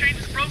go and change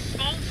the broken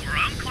bolts or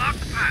unclog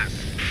the pipes.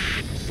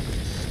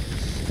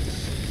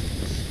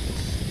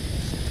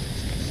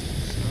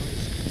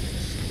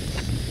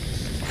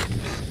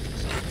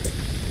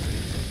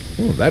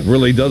 Well, that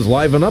really does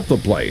liven up the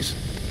place.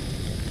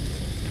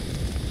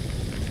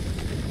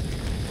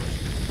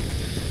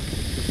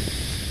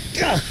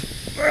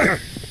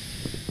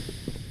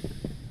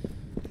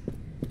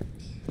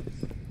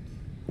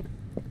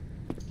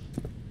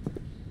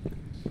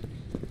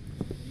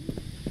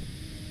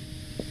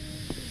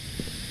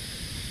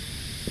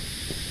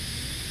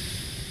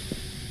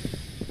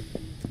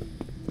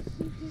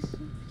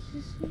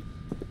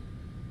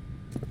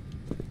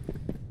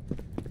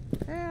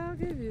 Hey, I'll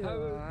give you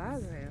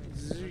a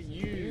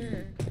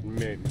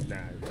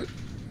Midnight.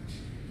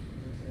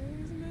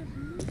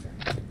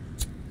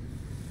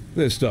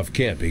 This stuff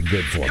can't be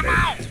good for Come me,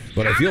 on!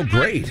 but I Time feel is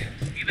money. great.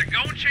 Either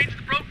go and change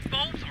the broken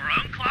bolts or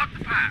unclog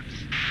the pipes.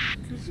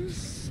 Cause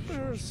this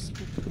there's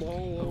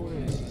small over.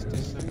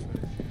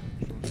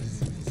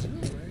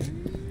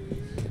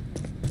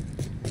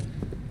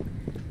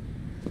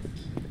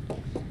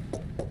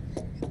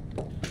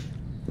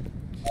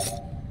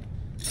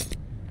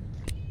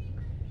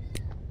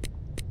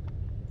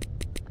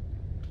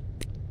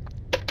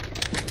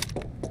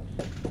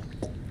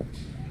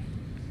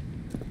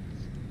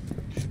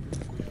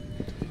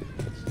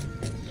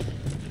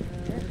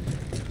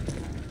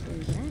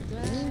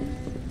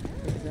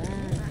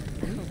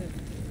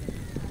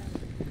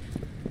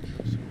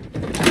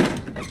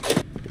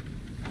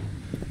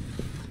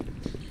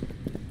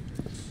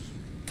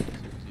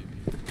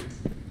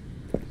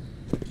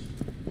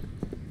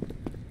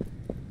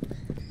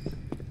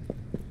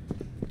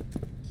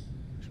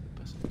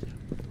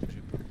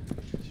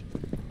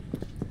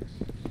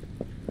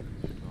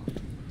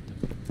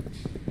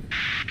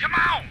 Come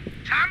on!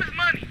 Time is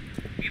money.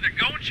 Either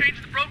go and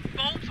change the broken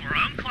bolts or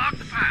unclog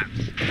the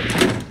pipes.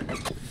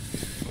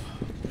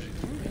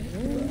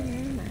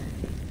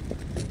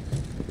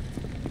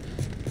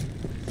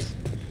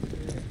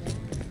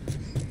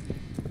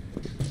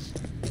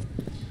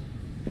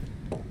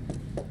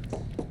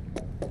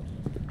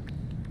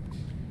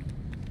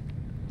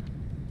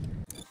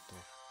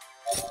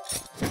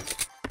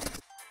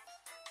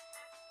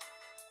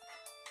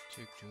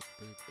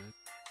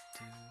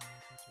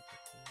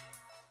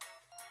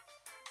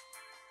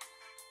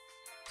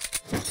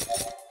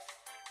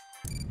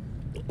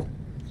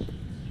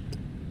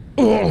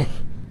 Ugh.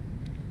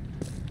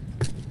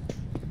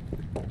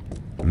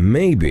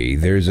 Maybe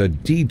there's a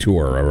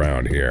detour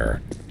around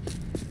here.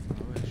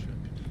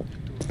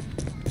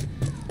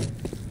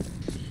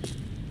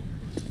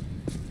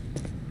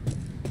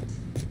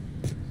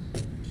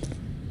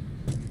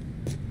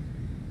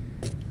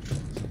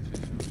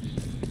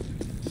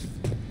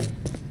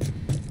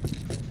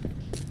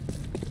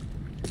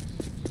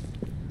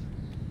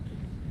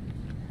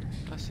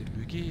 Ah, c'est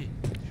bugué.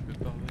 Je peux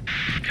pas revenir.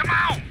 Come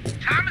on!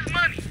 Time is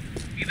money.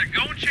 Either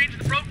go and change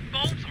the broken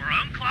bolts or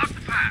unclog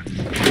the pipes.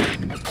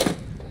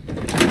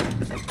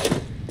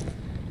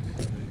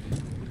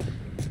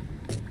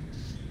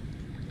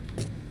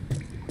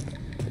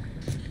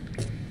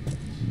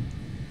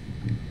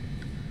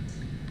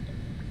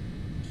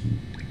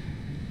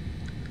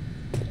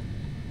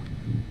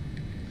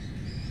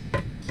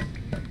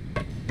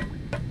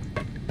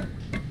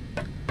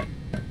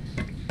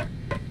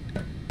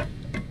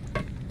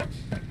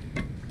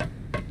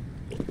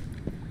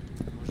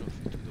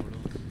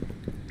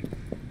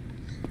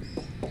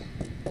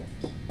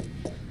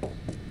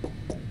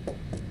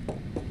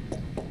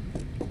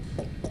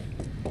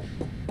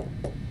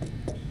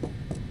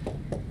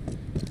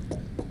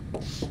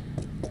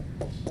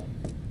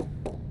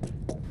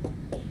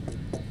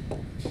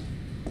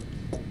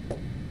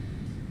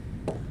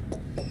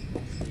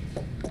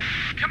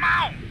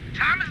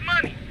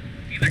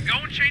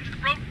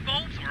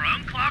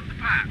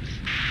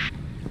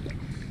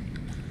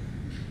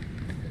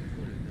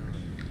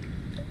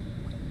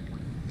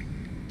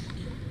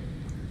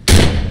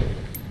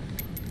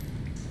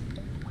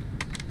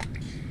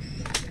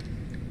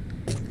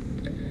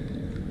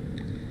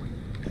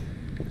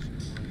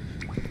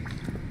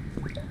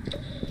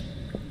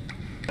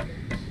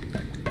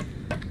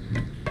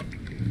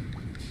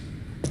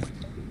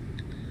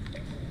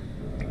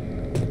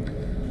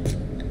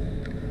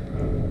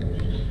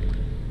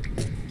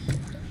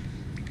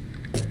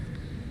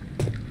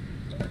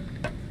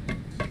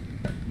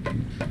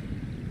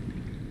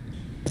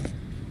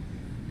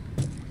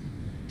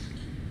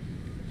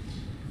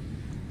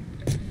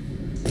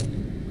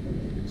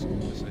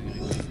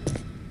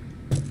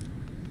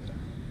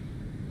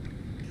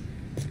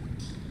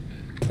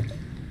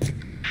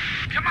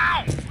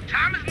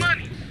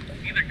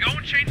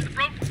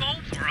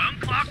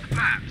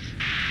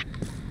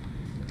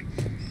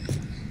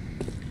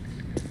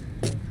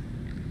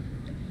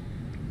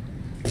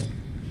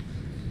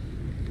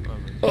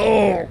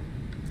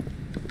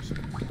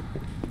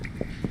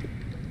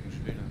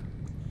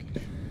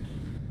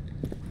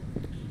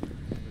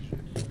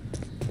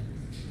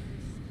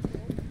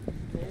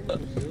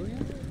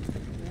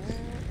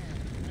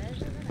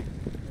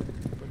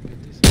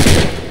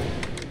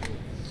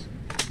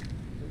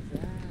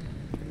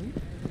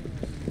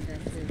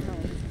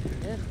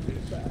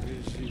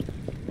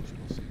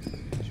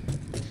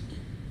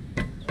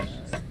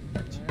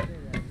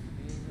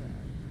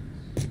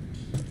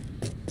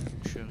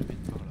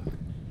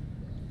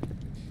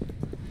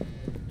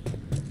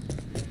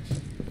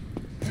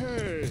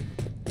 Hey,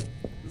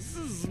 this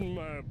is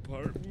my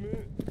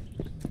apartment.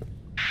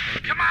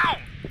 Come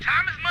on!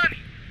 Time is money.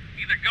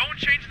 Either go and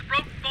change the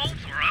broken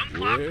bolts or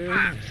unclog the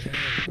pipes.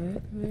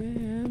 Where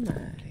am I?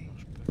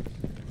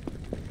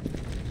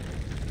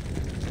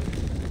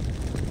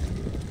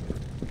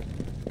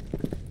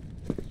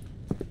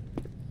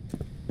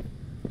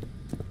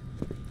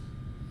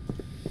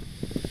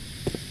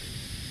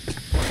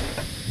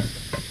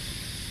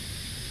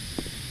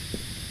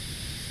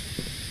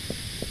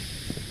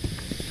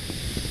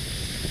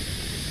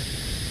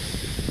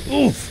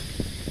 Oof!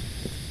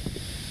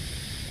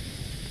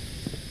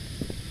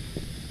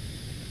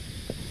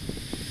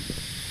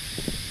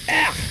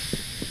 Ah!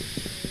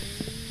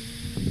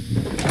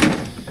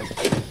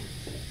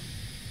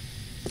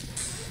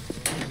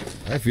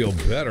 I feel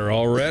better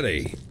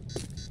already.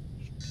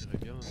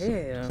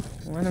 Hey,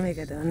 wanna make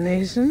a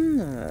donation?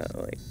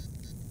 Like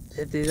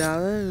 $50?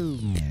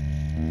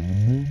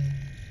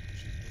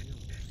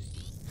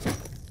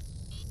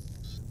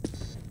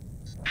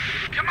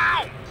 Come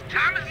on!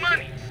 Time is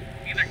money.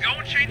 Either go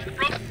and change the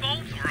broken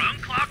bolts or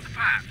unclog the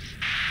pipes.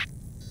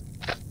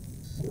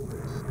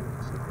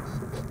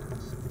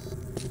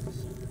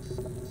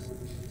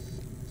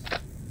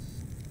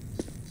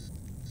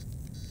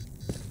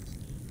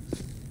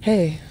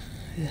 Hey,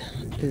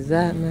 is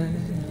that my...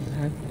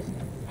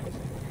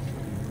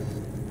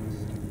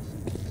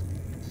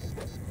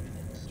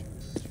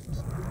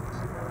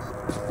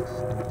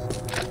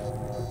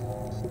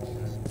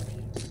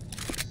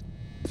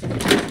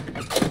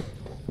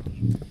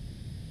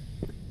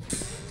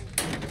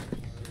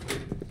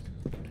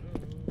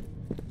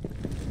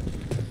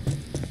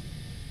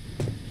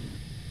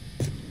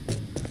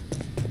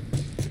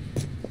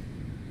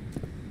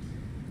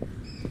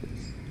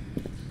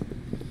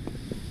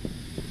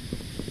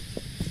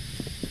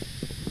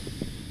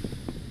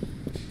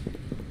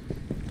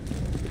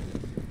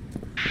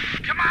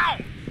 Come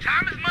on!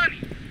 Time is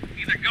money.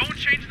 Either go and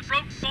change the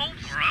broken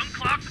bolts or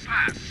unclog the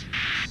pipes.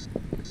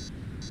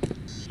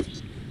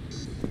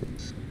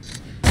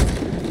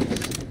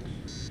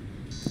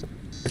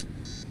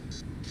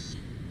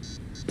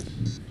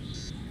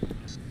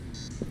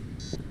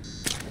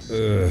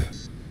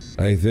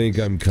 I think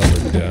I'm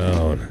coming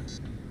down.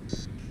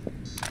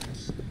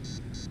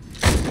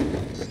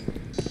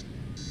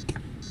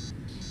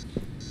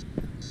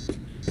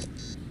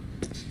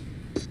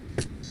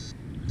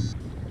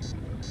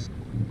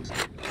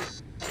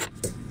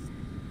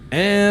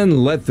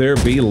 And let there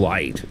be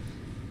light.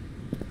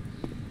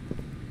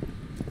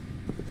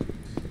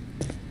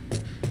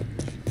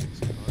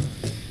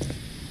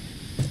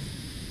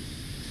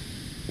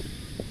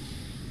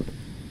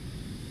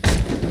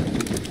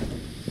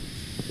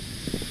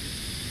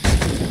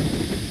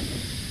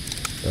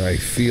 I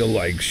feel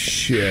like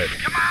shit.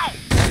 Come on!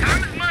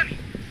 Time is money.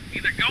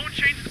 Either go and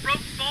change the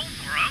broken bolts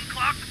or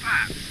unclog the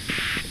pipes.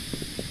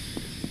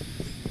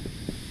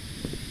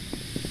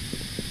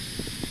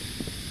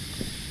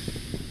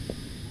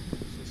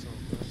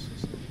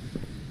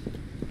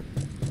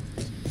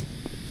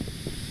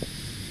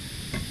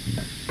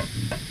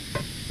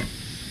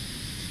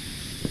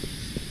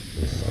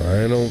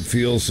 I don't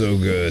feel so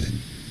good.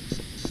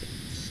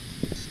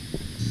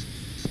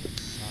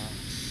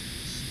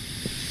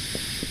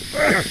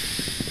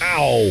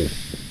 Ow!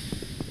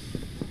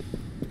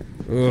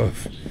 Ugh.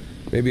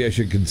 Maybe I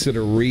should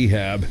consider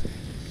rehab.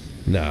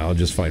 Nah, I'll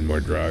just find more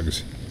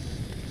drugs.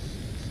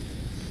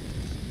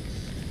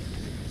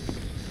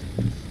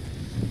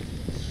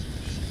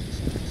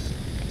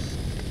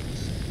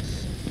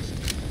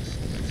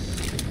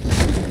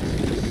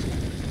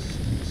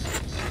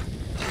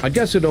 I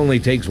guess it only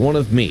takes one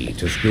of me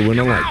to screw in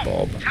a light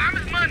bulb. Time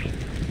is money.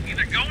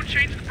 Either go and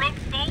change the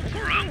broken bolts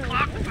or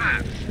unclog the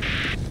pipes.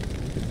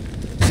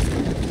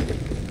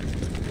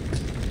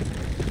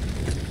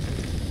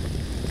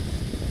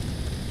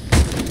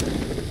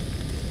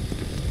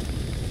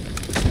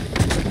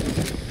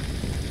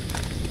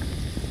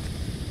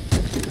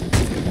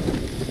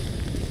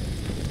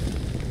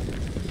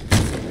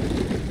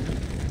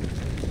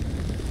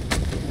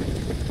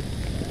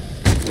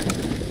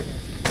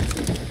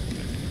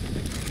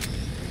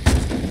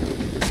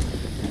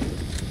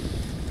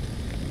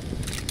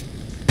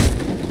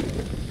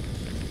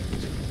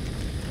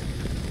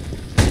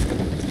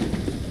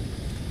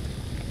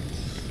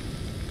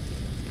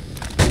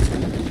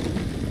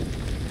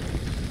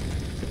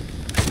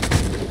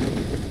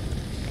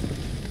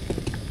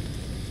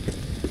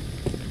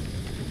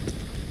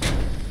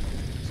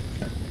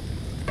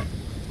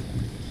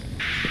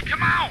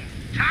 Come on!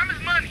 Time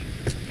is money.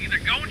 Either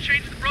go and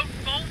change the broken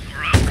bolts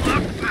or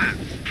unclog the pipes.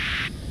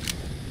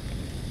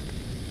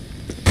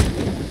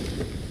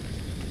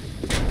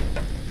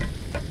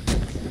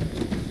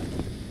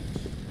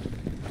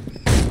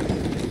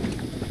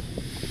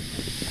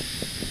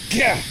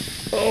 Yeah!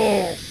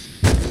 Oh!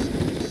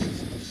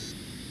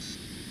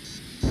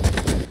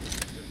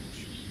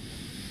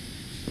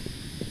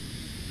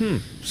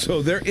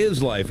 So there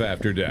is life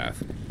after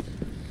death.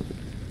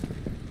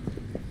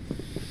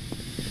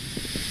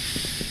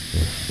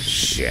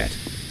 Shit.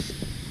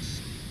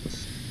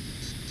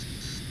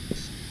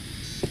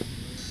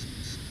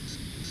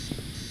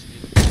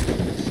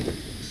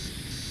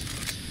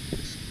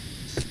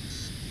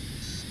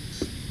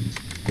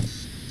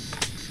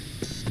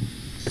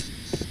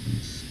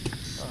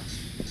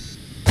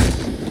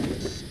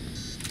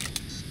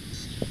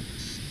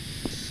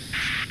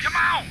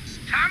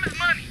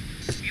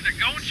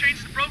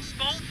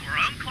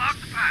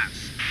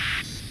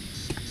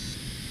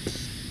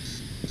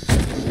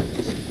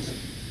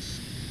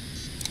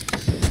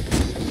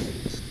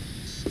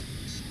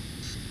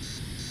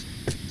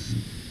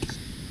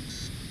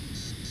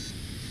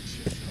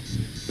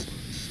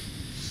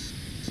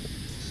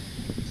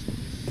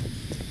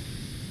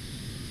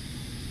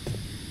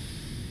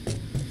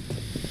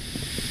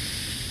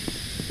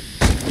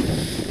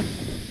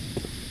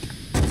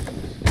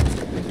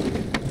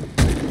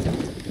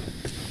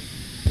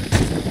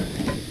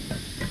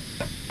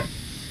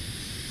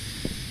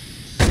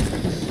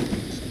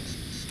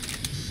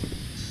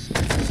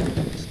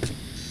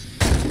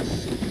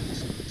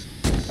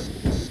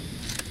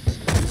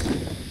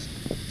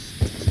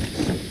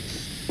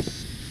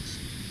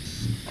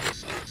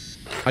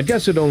 I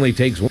guess it only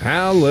takes one.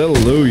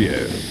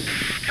 Hallelujah.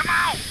 Come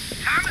on!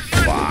 Time is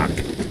money! Fuck.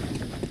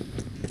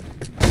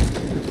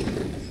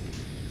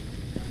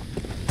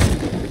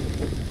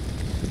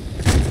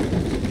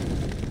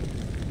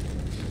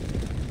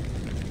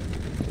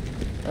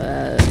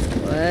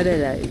 What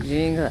did I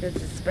jingle? It's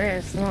a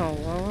spare small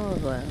wall of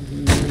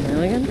 $1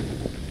 million?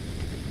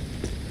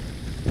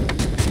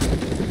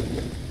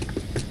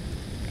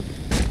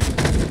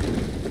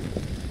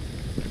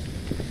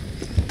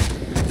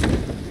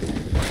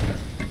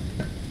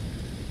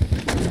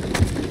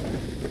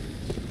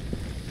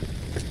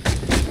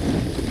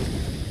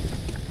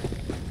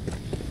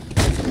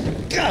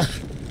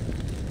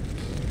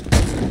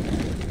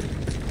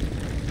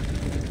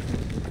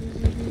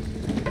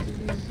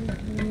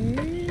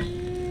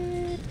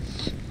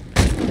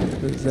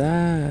 Is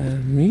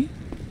that me?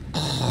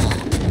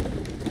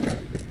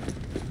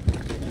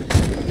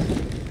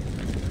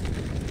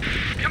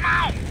 Come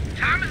on!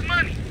 Time is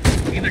money!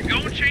 Either go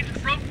and change the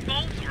broken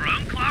bolts or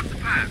unclog the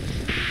pipes.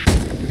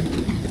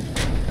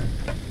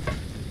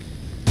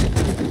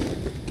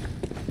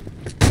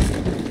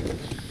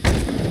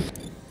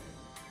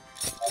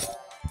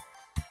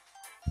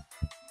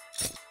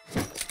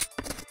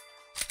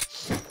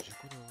 J'ai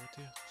quoi dans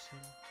l'inventaire, tout ça?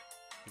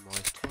 Il m'en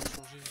reste 3 à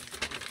changer.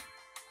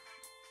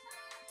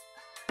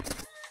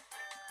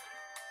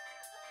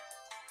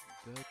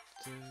 But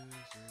the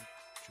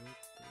job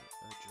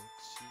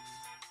agency.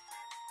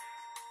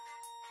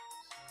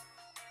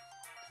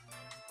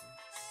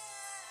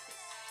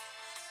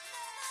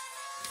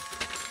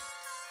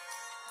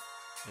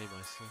 Ah, il me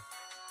reste ça.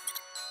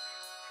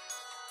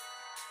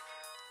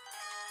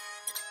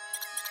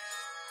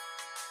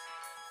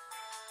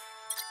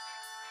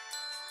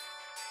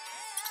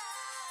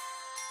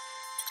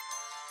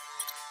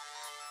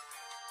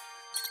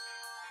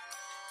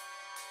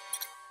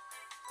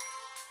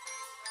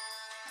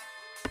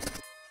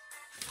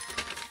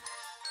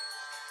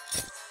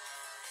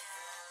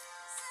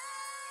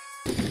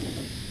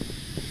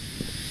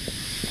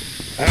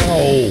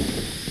 Ow!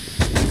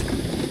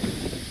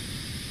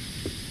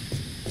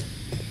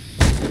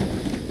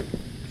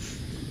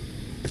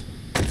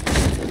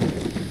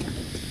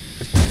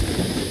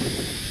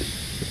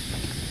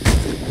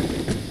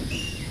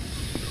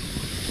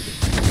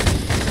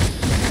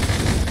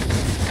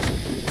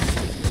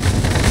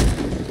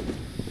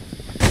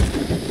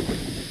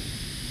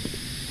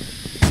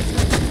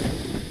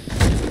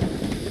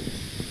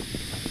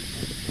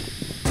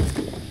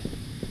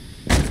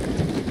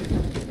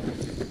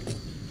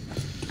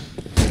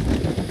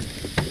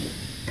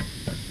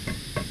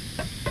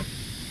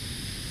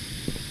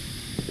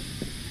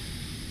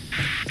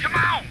 Come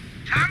on!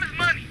 Time is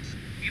money!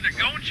 Either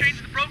go and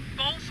change the broken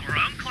bolts or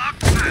unclog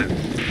the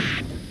pipes.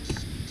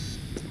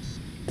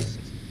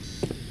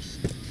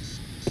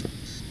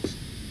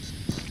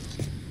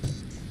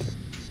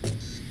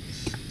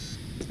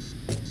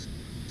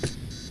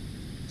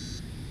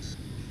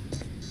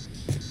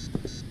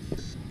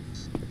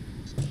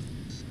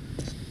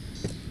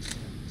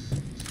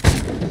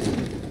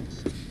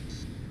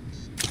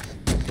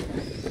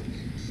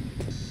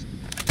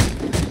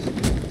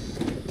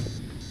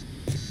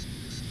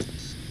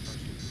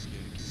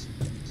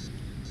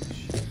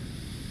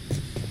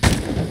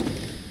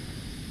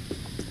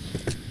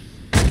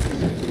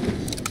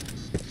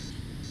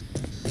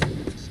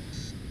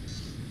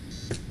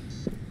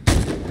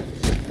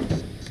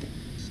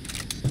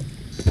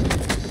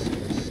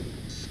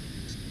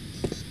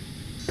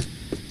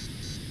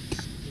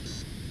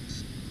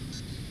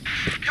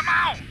 Come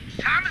on!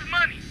 Time is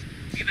money!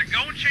 Either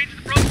go and change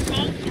the broken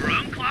bolts or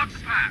unclog the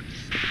pipes.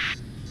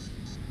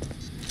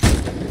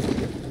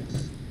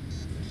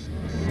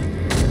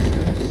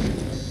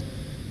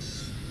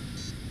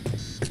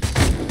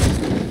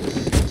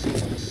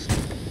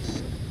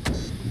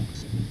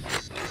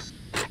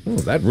 Oh,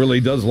 that really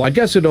does. I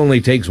guess it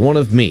only takes one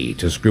of me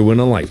to screw in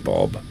a light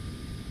bulb.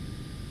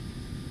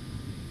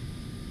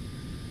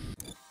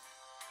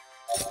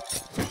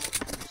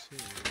 Il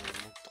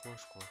manque 3,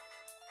 je crois.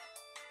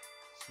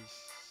 6,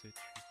 7, 8.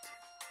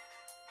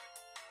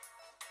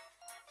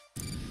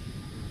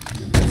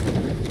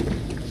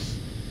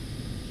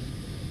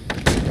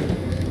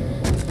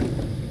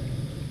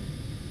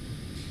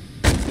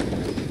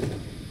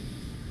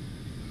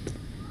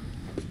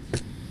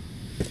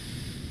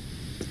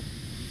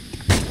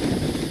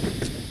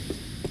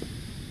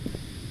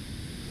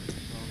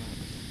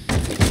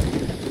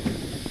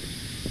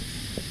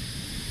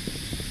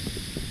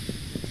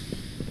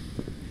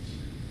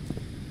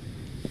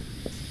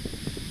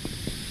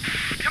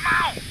 Come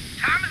on!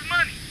 Time is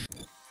money!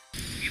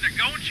 Either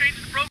go and change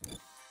the broken...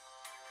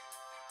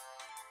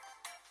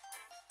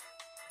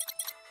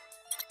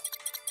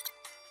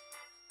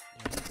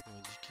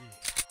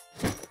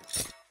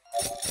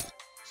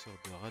 Sort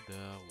de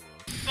radar ou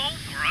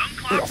bolts or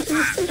unclog the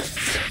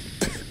pipes.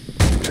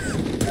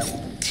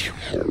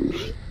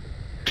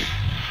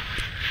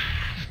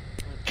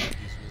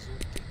 des oiseaux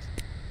peut-être.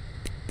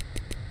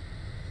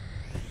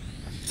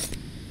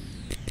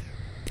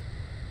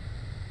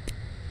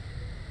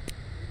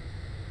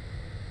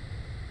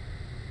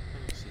 Ah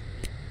non,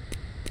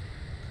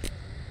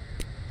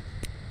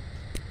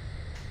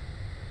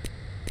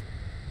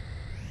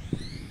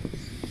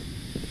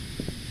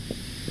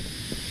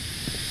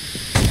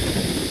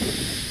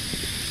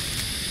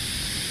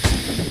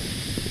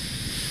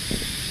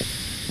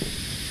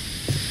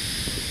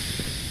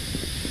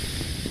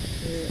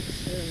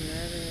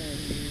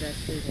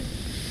 invested in.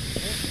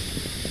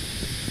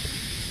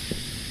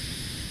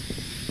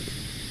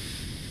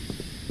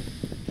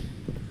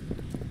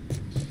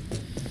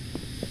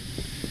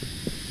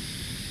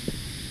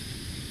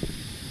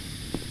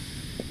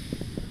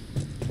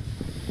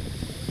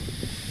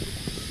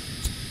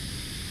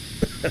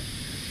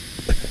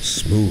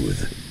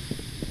 Smooth.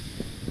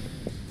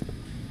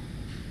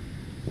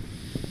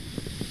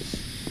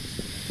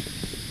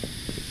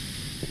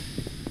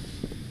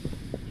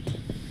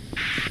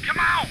 Come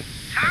on!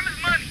 Time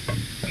is money.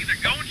 Either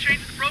go and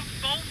change the broken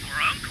bolts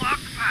or unclog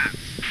the pipes.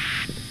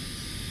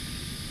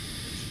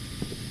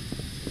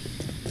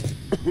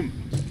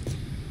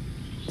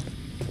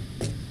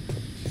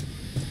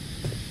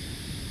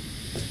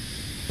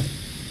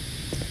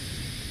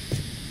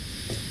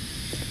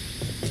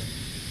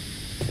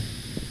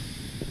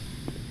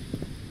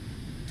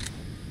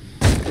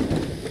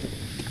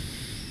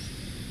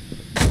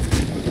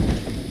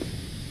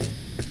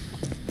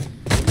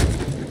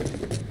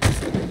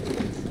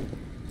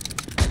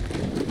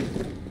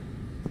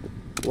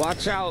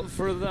 Watch out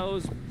for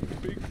those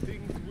big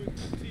things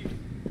with teeth.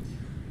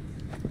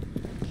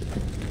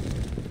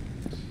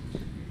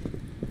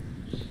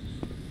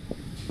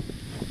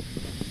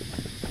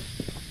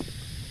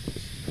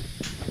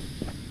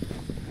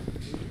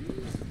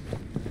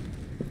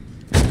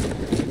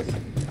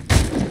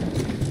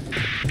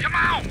 Come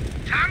on!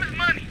 Time is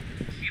money.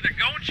 Either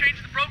go and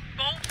change the broken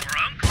bolts or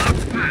unclog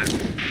the pipes.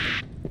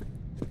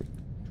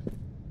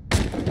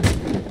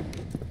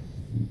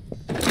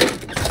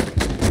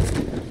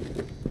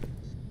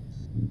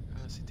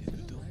 Ah, c'était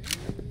dedans.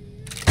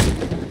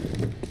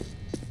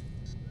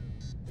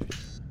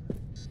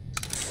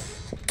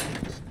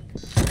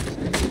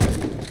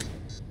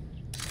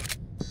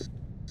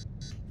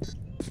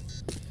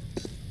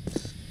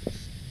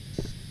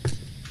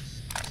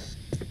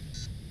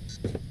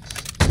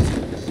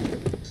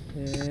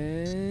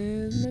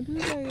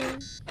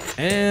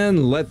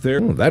 And let there.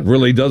 Oh, that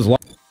really does. Plus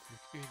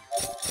une.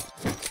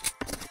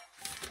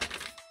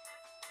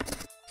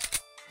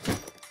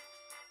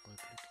 Ouais,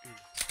 plus qu'une.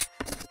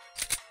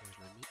 Je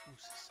l'ai mis où,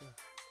 c'est ça?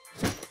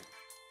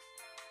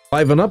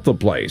 Liven up the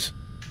place.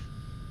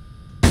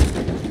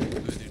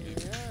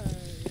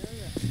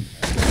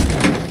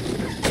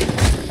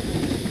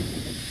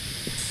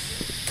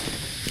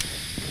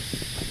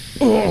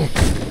 Oh.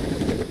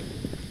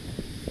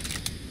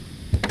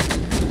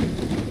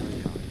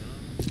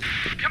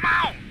 Come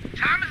on!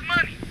 Time is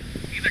money.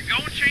 Either go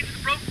and change the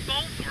broken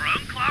bolts or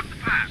unclog the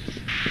pipes.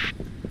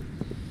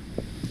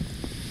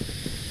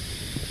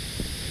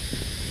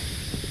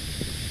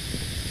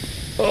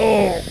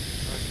 Oh.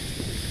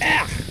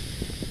 Ah.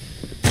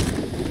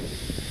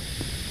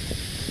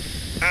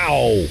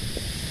 Ow.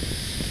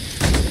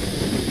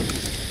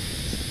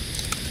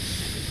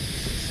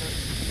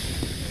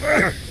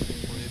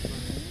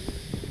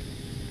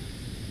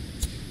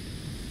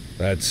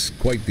 That's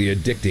quite the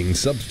addicting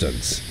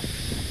substance.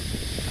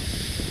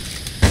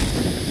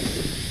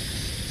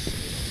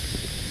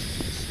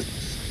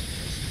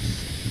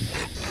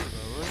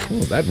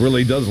 Oh, that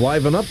really does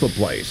liven up the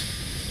place.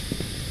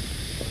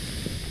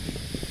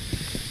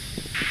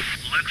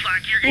 Looks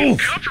like you're getting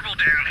comfortable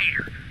down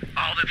here.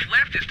 All that's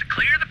left is to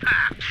clear the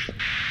pipes.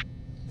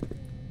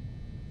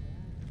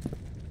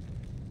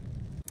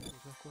 On va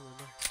faire quoi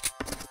maintenant?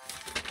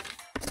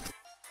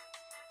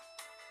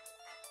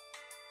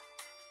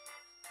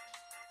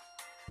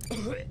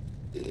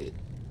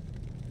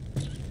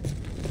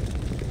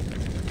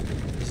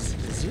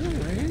 Is there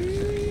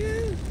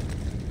rain?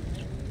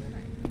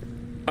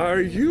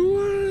 Are you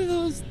one of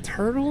those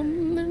turtle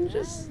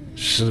ninjas?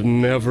 Should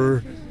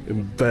never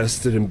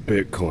invested in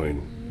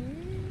Bitcoin.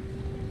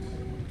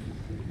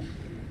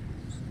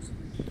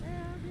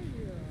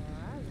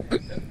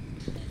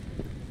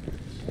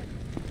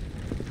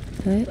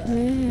 Where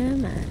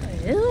am I?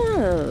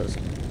 Oh.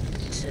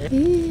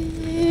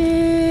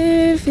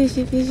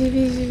 Fishy, fishy,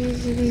 fishy,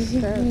 fishy, fishy.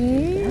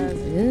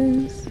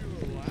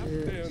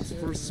 Dance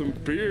for some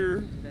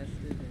beer.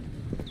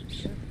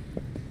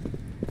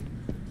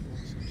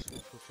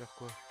 Faut faire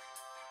quoi?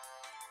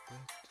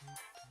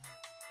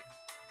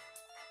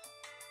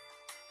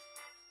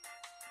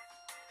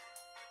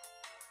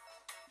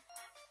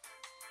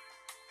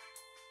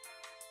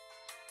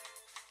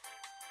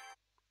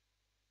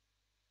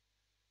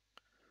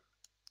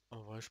 En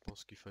vrai, je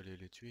pense qu'il fallait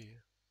les tuer.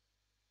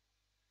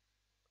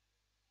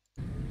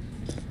 Tant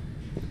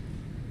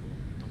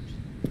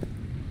pis.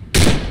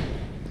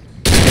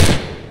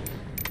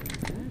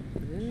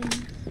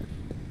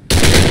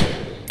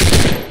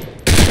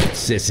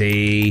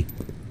 Sissy.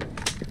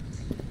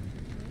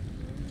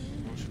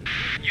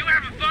 You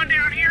having fun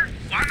down here?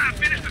 Why not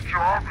finish the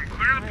job and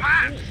clear the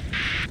pipes?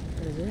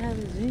 Does it have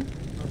a zinc?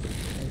 Okay,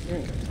 a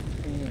zinc.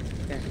 Yeah,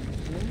 got it.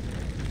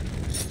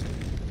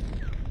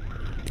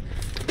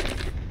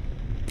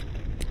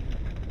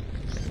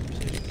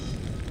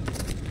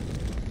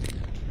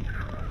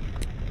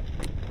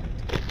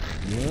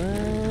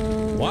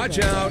 Whoa. Watch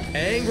out,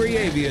 angry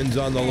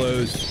avians on the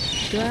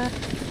loose. What?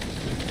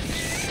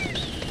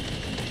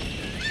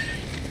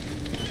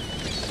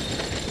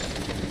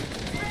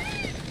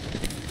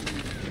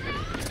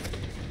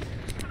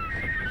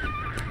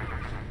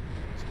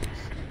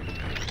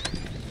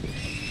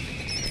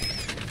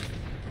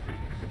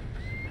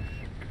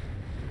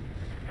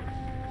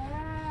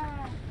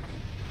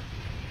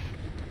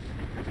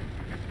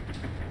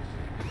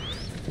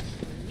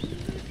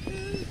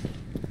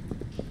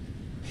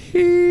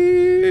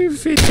 Ooh,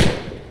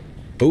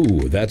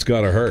 that's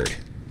gotta hurt.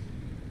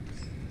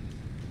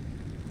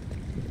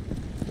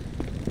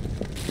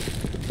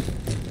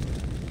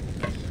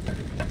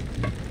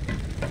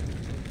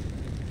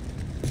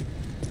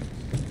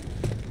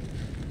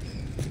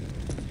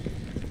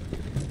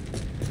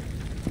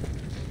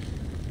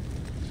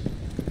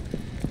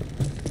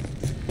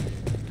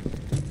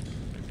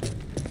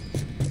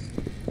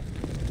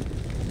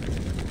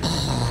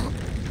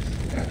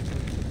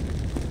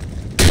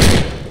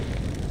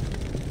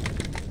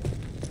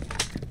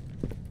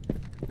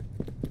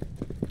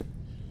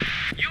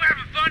 You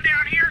having fun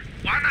down here?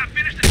 Why not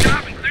finish the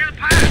job and clear the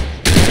pipes?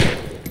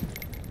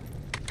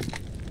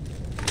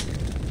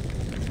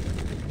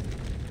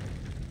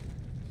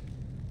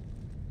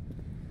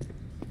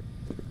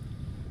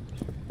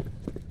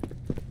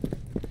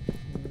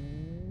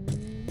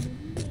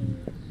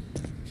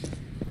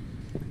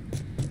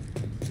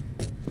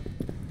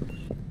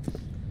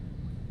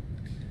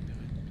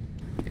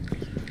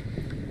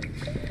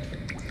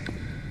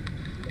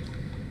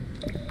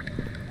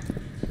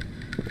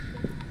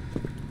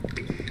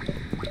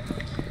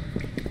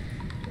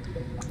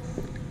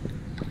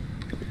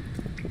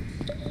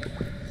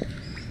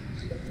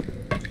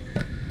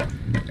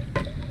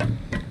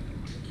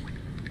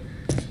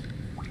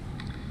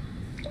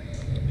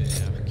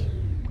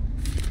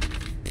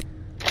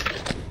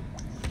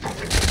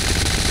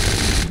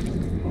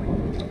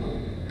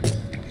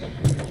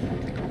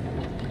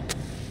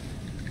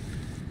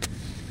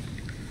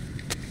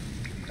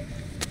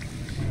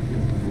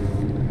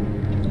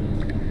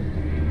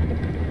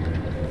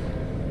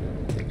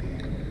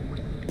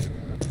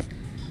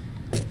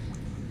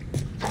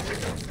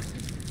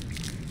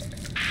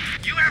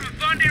 You having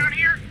fun down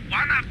here?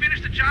 Why not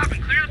finish the job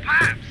and clear the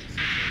pipes?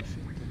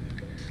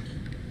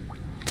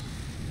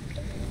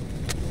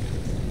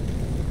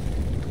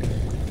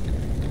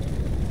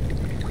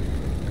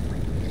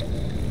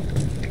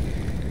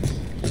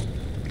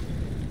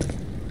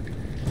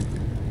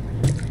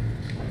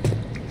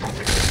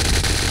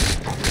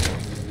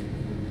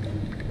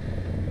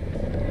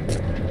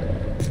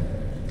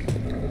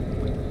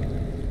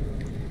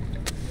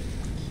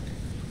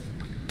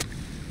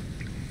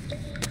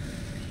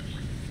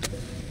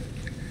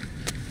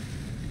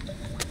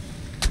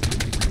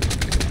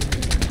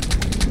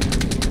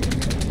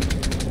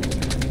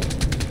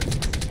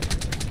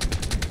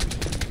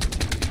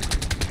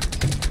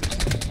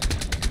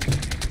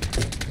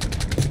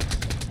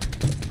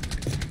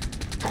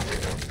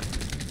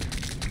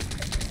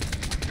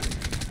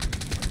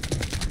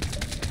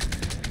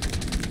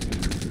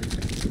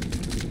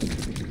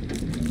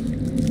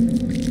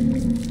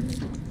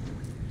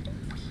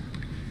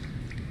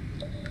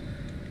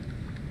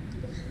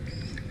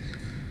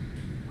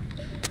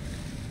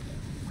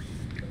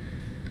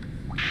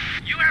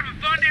 You having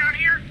fun down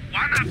here?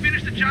 Why not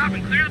finish the job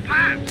and clear the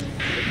pipes?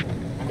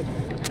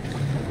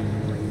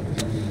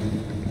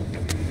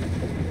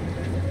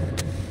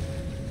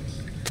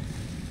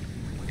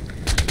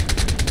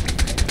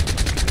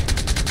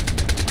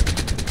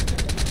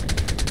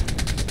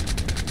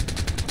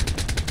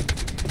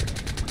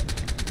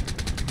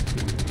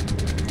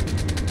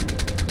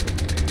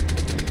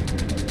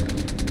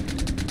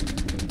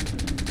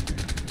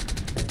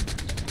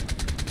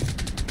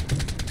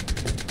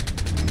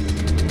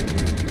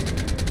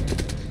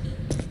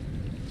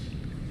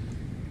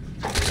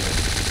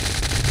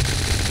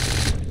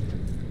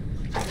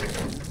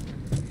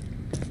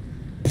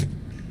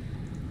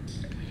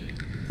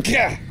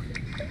 Yeah.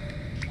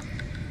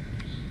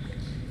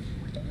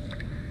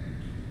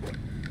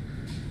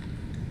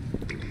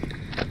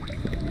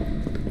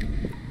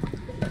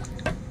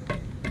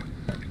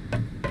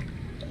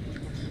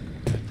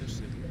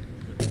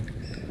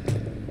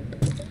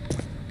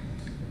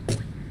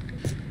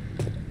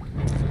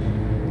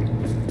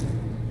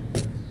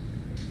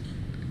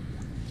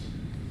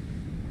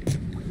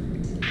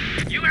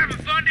 You having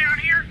fun down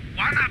here?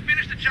 Why not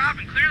finish the job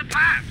and clear the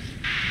pipes?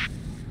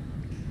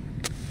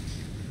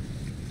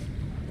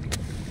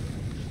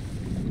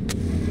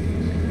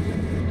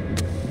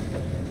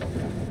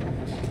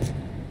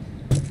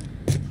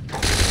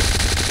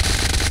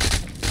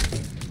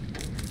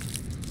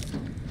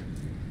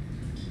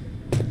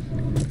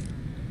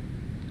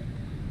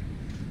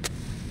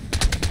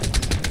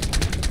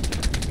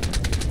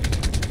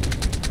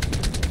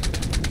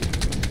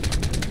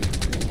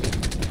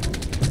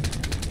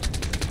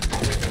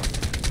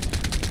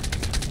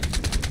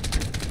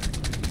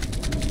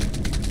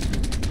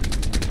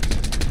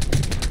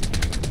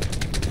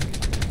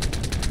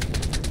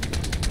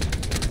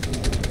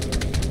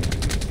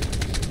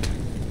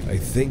 I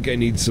think I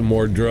need some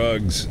more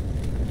drugs.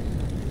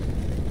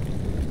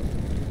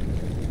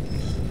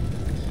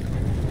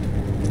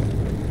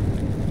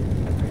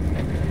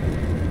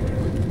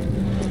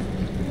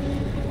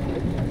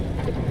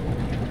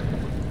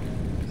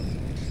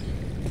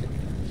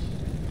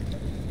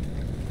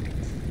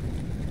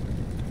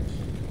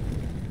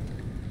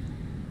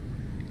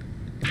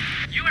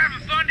 You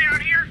having fun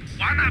down here?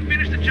 Why not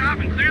finish the job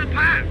and clear the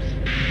pipes?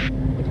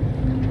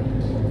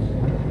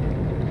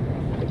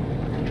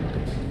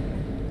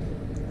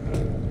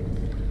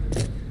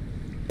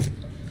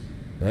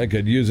 I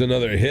could use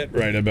another hit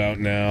right about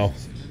now.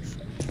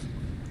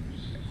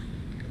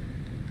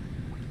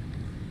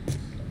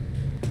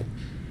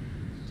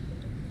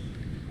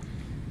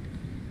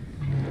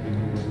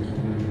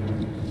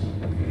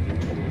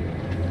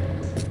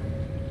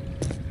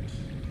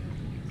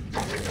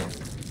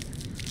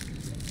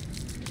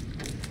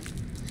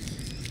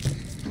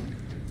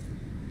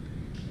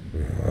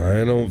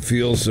 I don't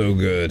feel so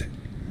good.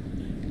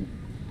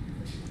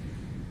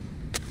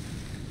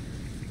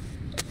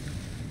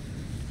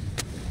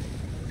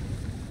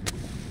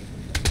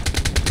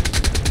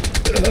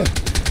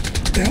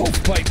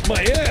 Health pipe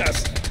my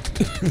ass!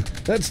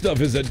 That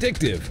stuff is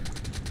addictive.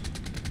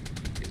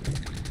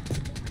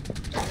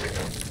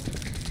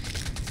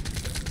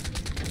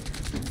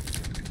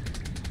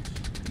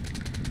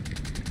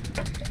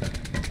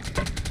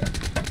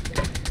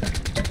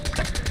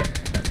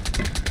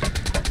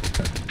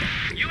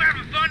 You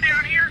having fun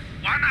down here?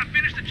 Why not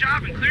finish the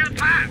job and clear the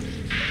pipes?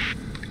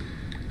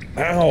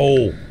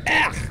 Ow!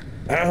 Ah!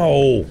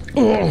 Ow!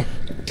 Ugh.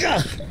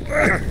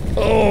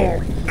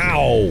 Oh!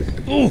 Ow!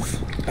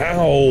 Oof!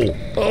 Ow!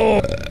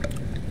 Oh!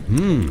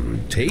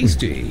 Mmm,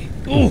 tasty.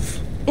 Oof!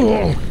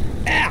 Oh!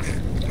 Ah!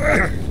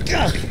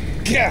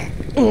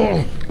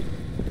 Oh!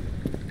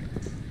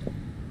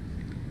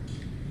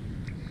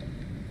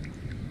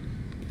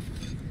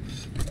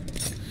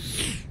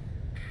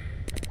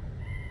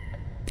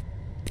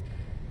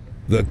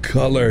 The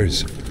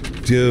colors,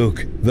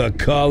 Duke, the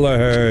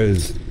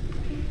colors.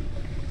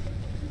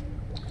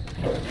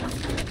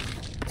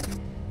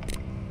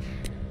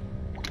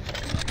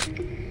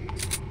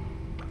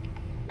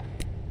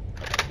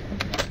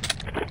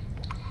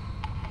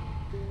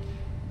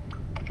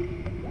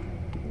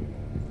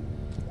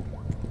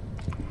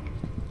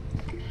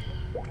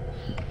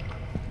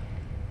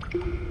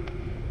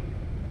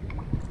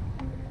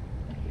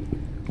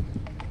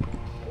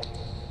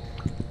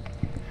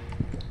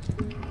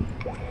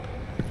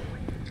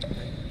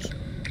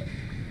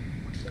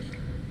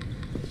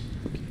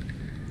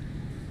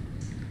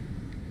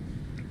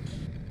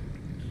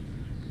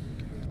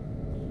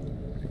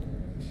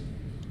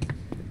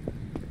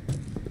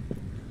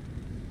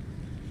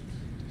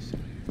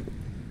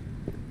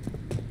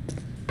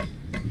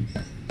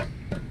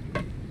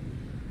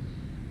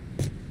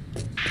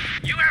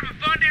 You having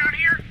fun down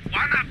here?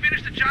 Why not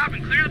finish the job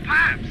and clear the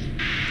pipes?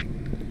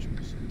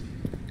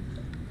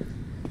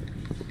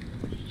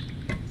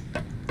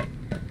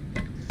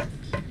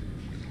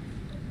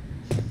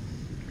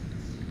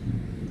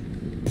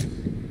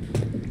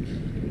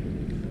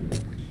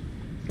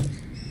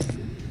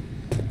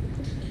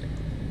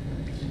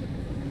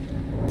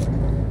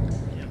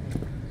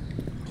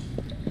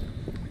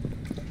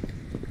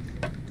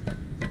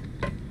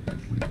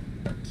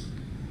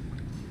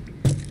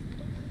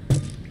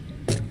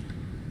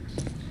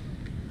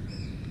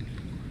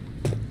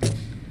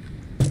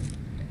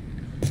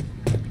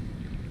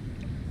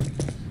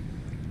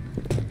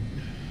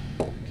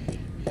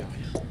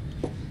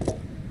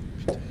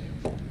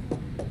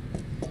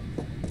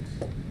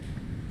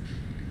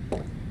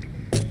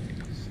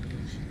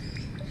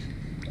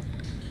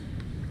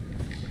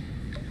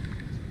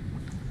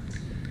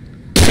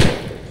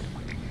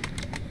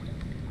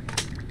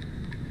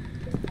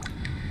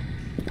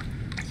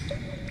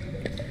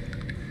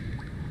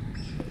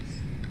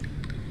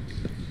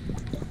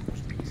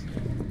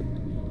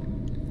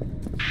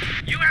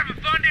 You having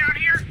fun down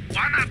here?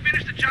 Why not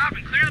finish the job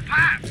and clear the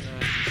pipes?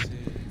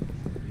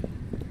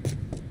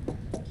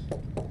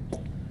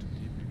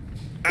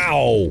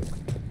 Ow!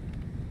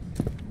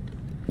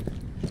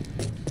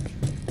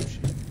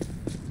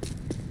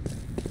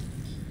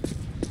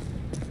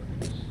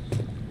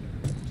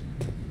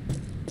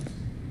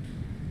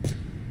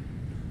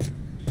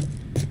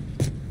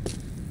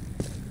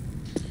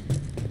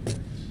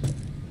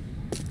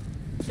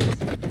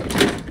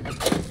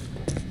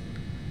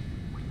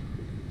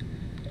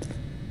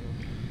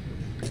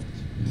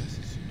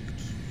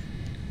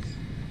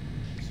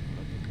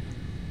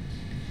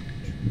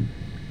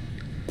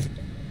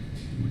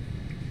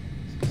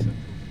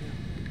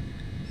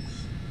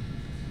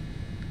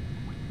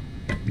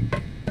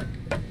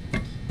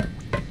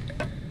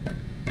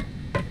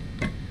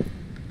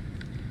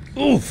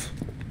 Oof!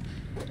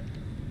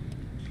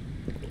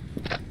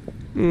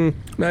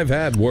 I've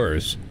had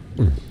worse.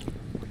 You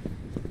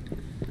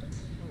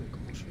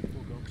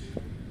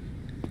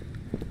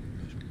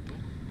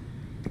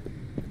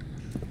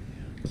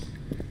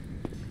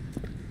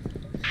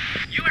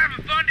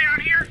having fun down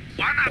here?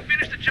 Why not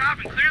finish the job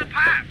and clear the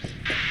pipes?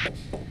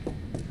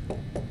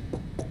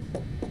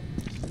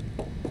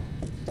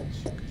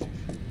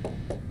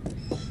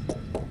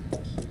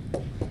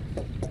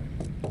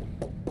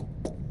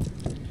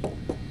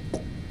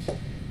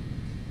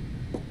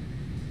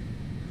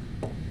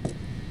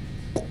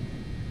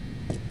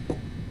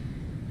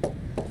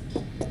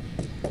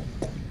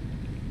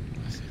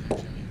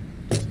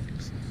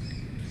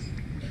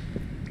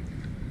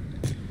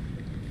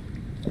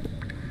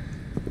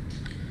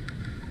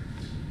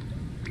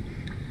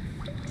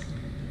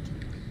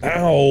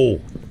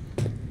 Ow!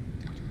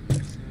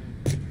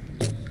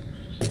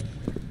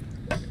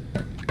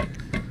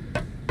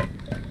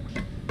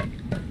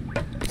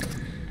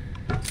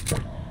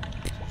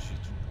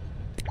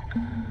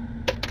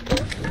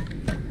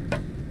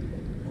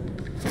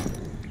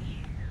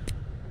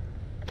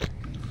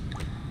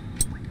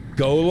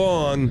 Go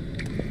along.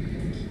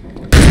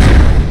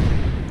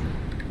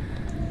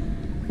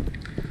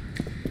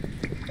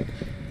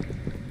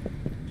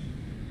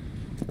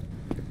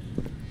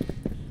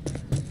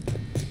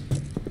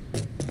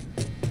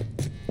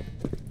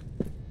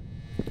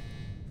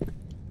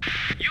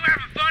 You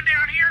having fun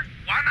down here?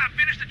 Why not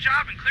finish the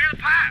job and clear the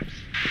pipes?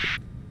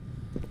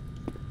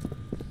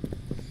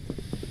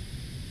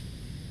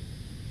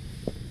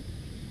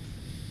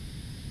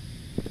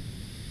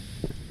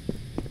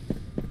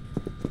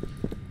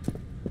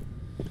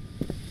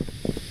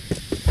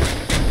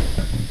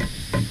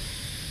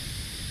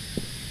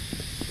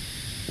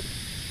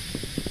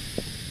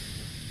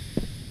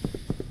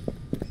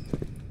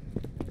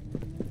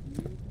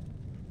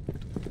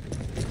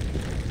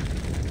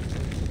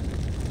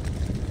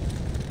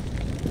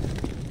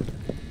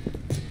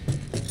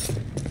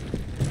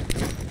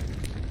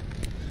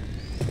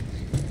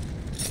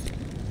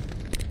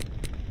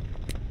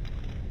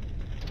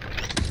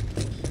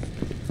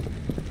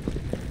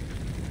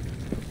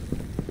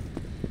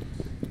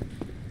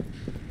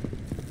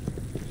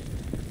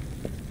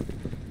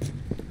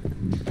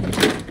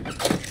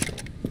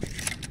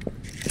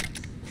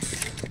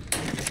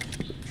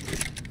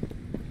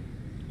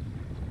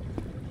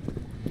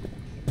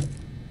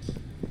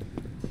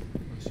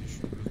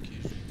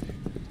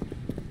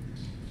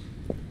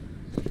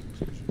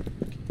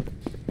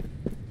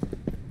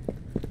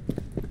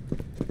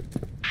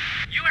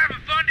 You having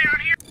fun down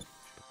here? Je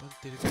peux pas me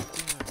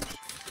téléporter là.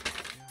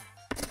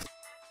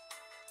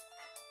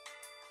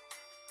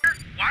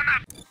 Why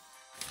not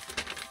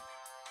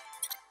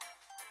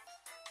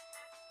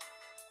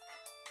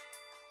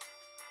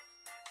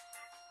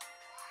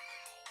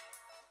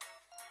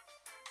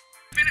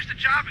finish the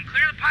job and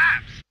clear the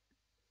pipes?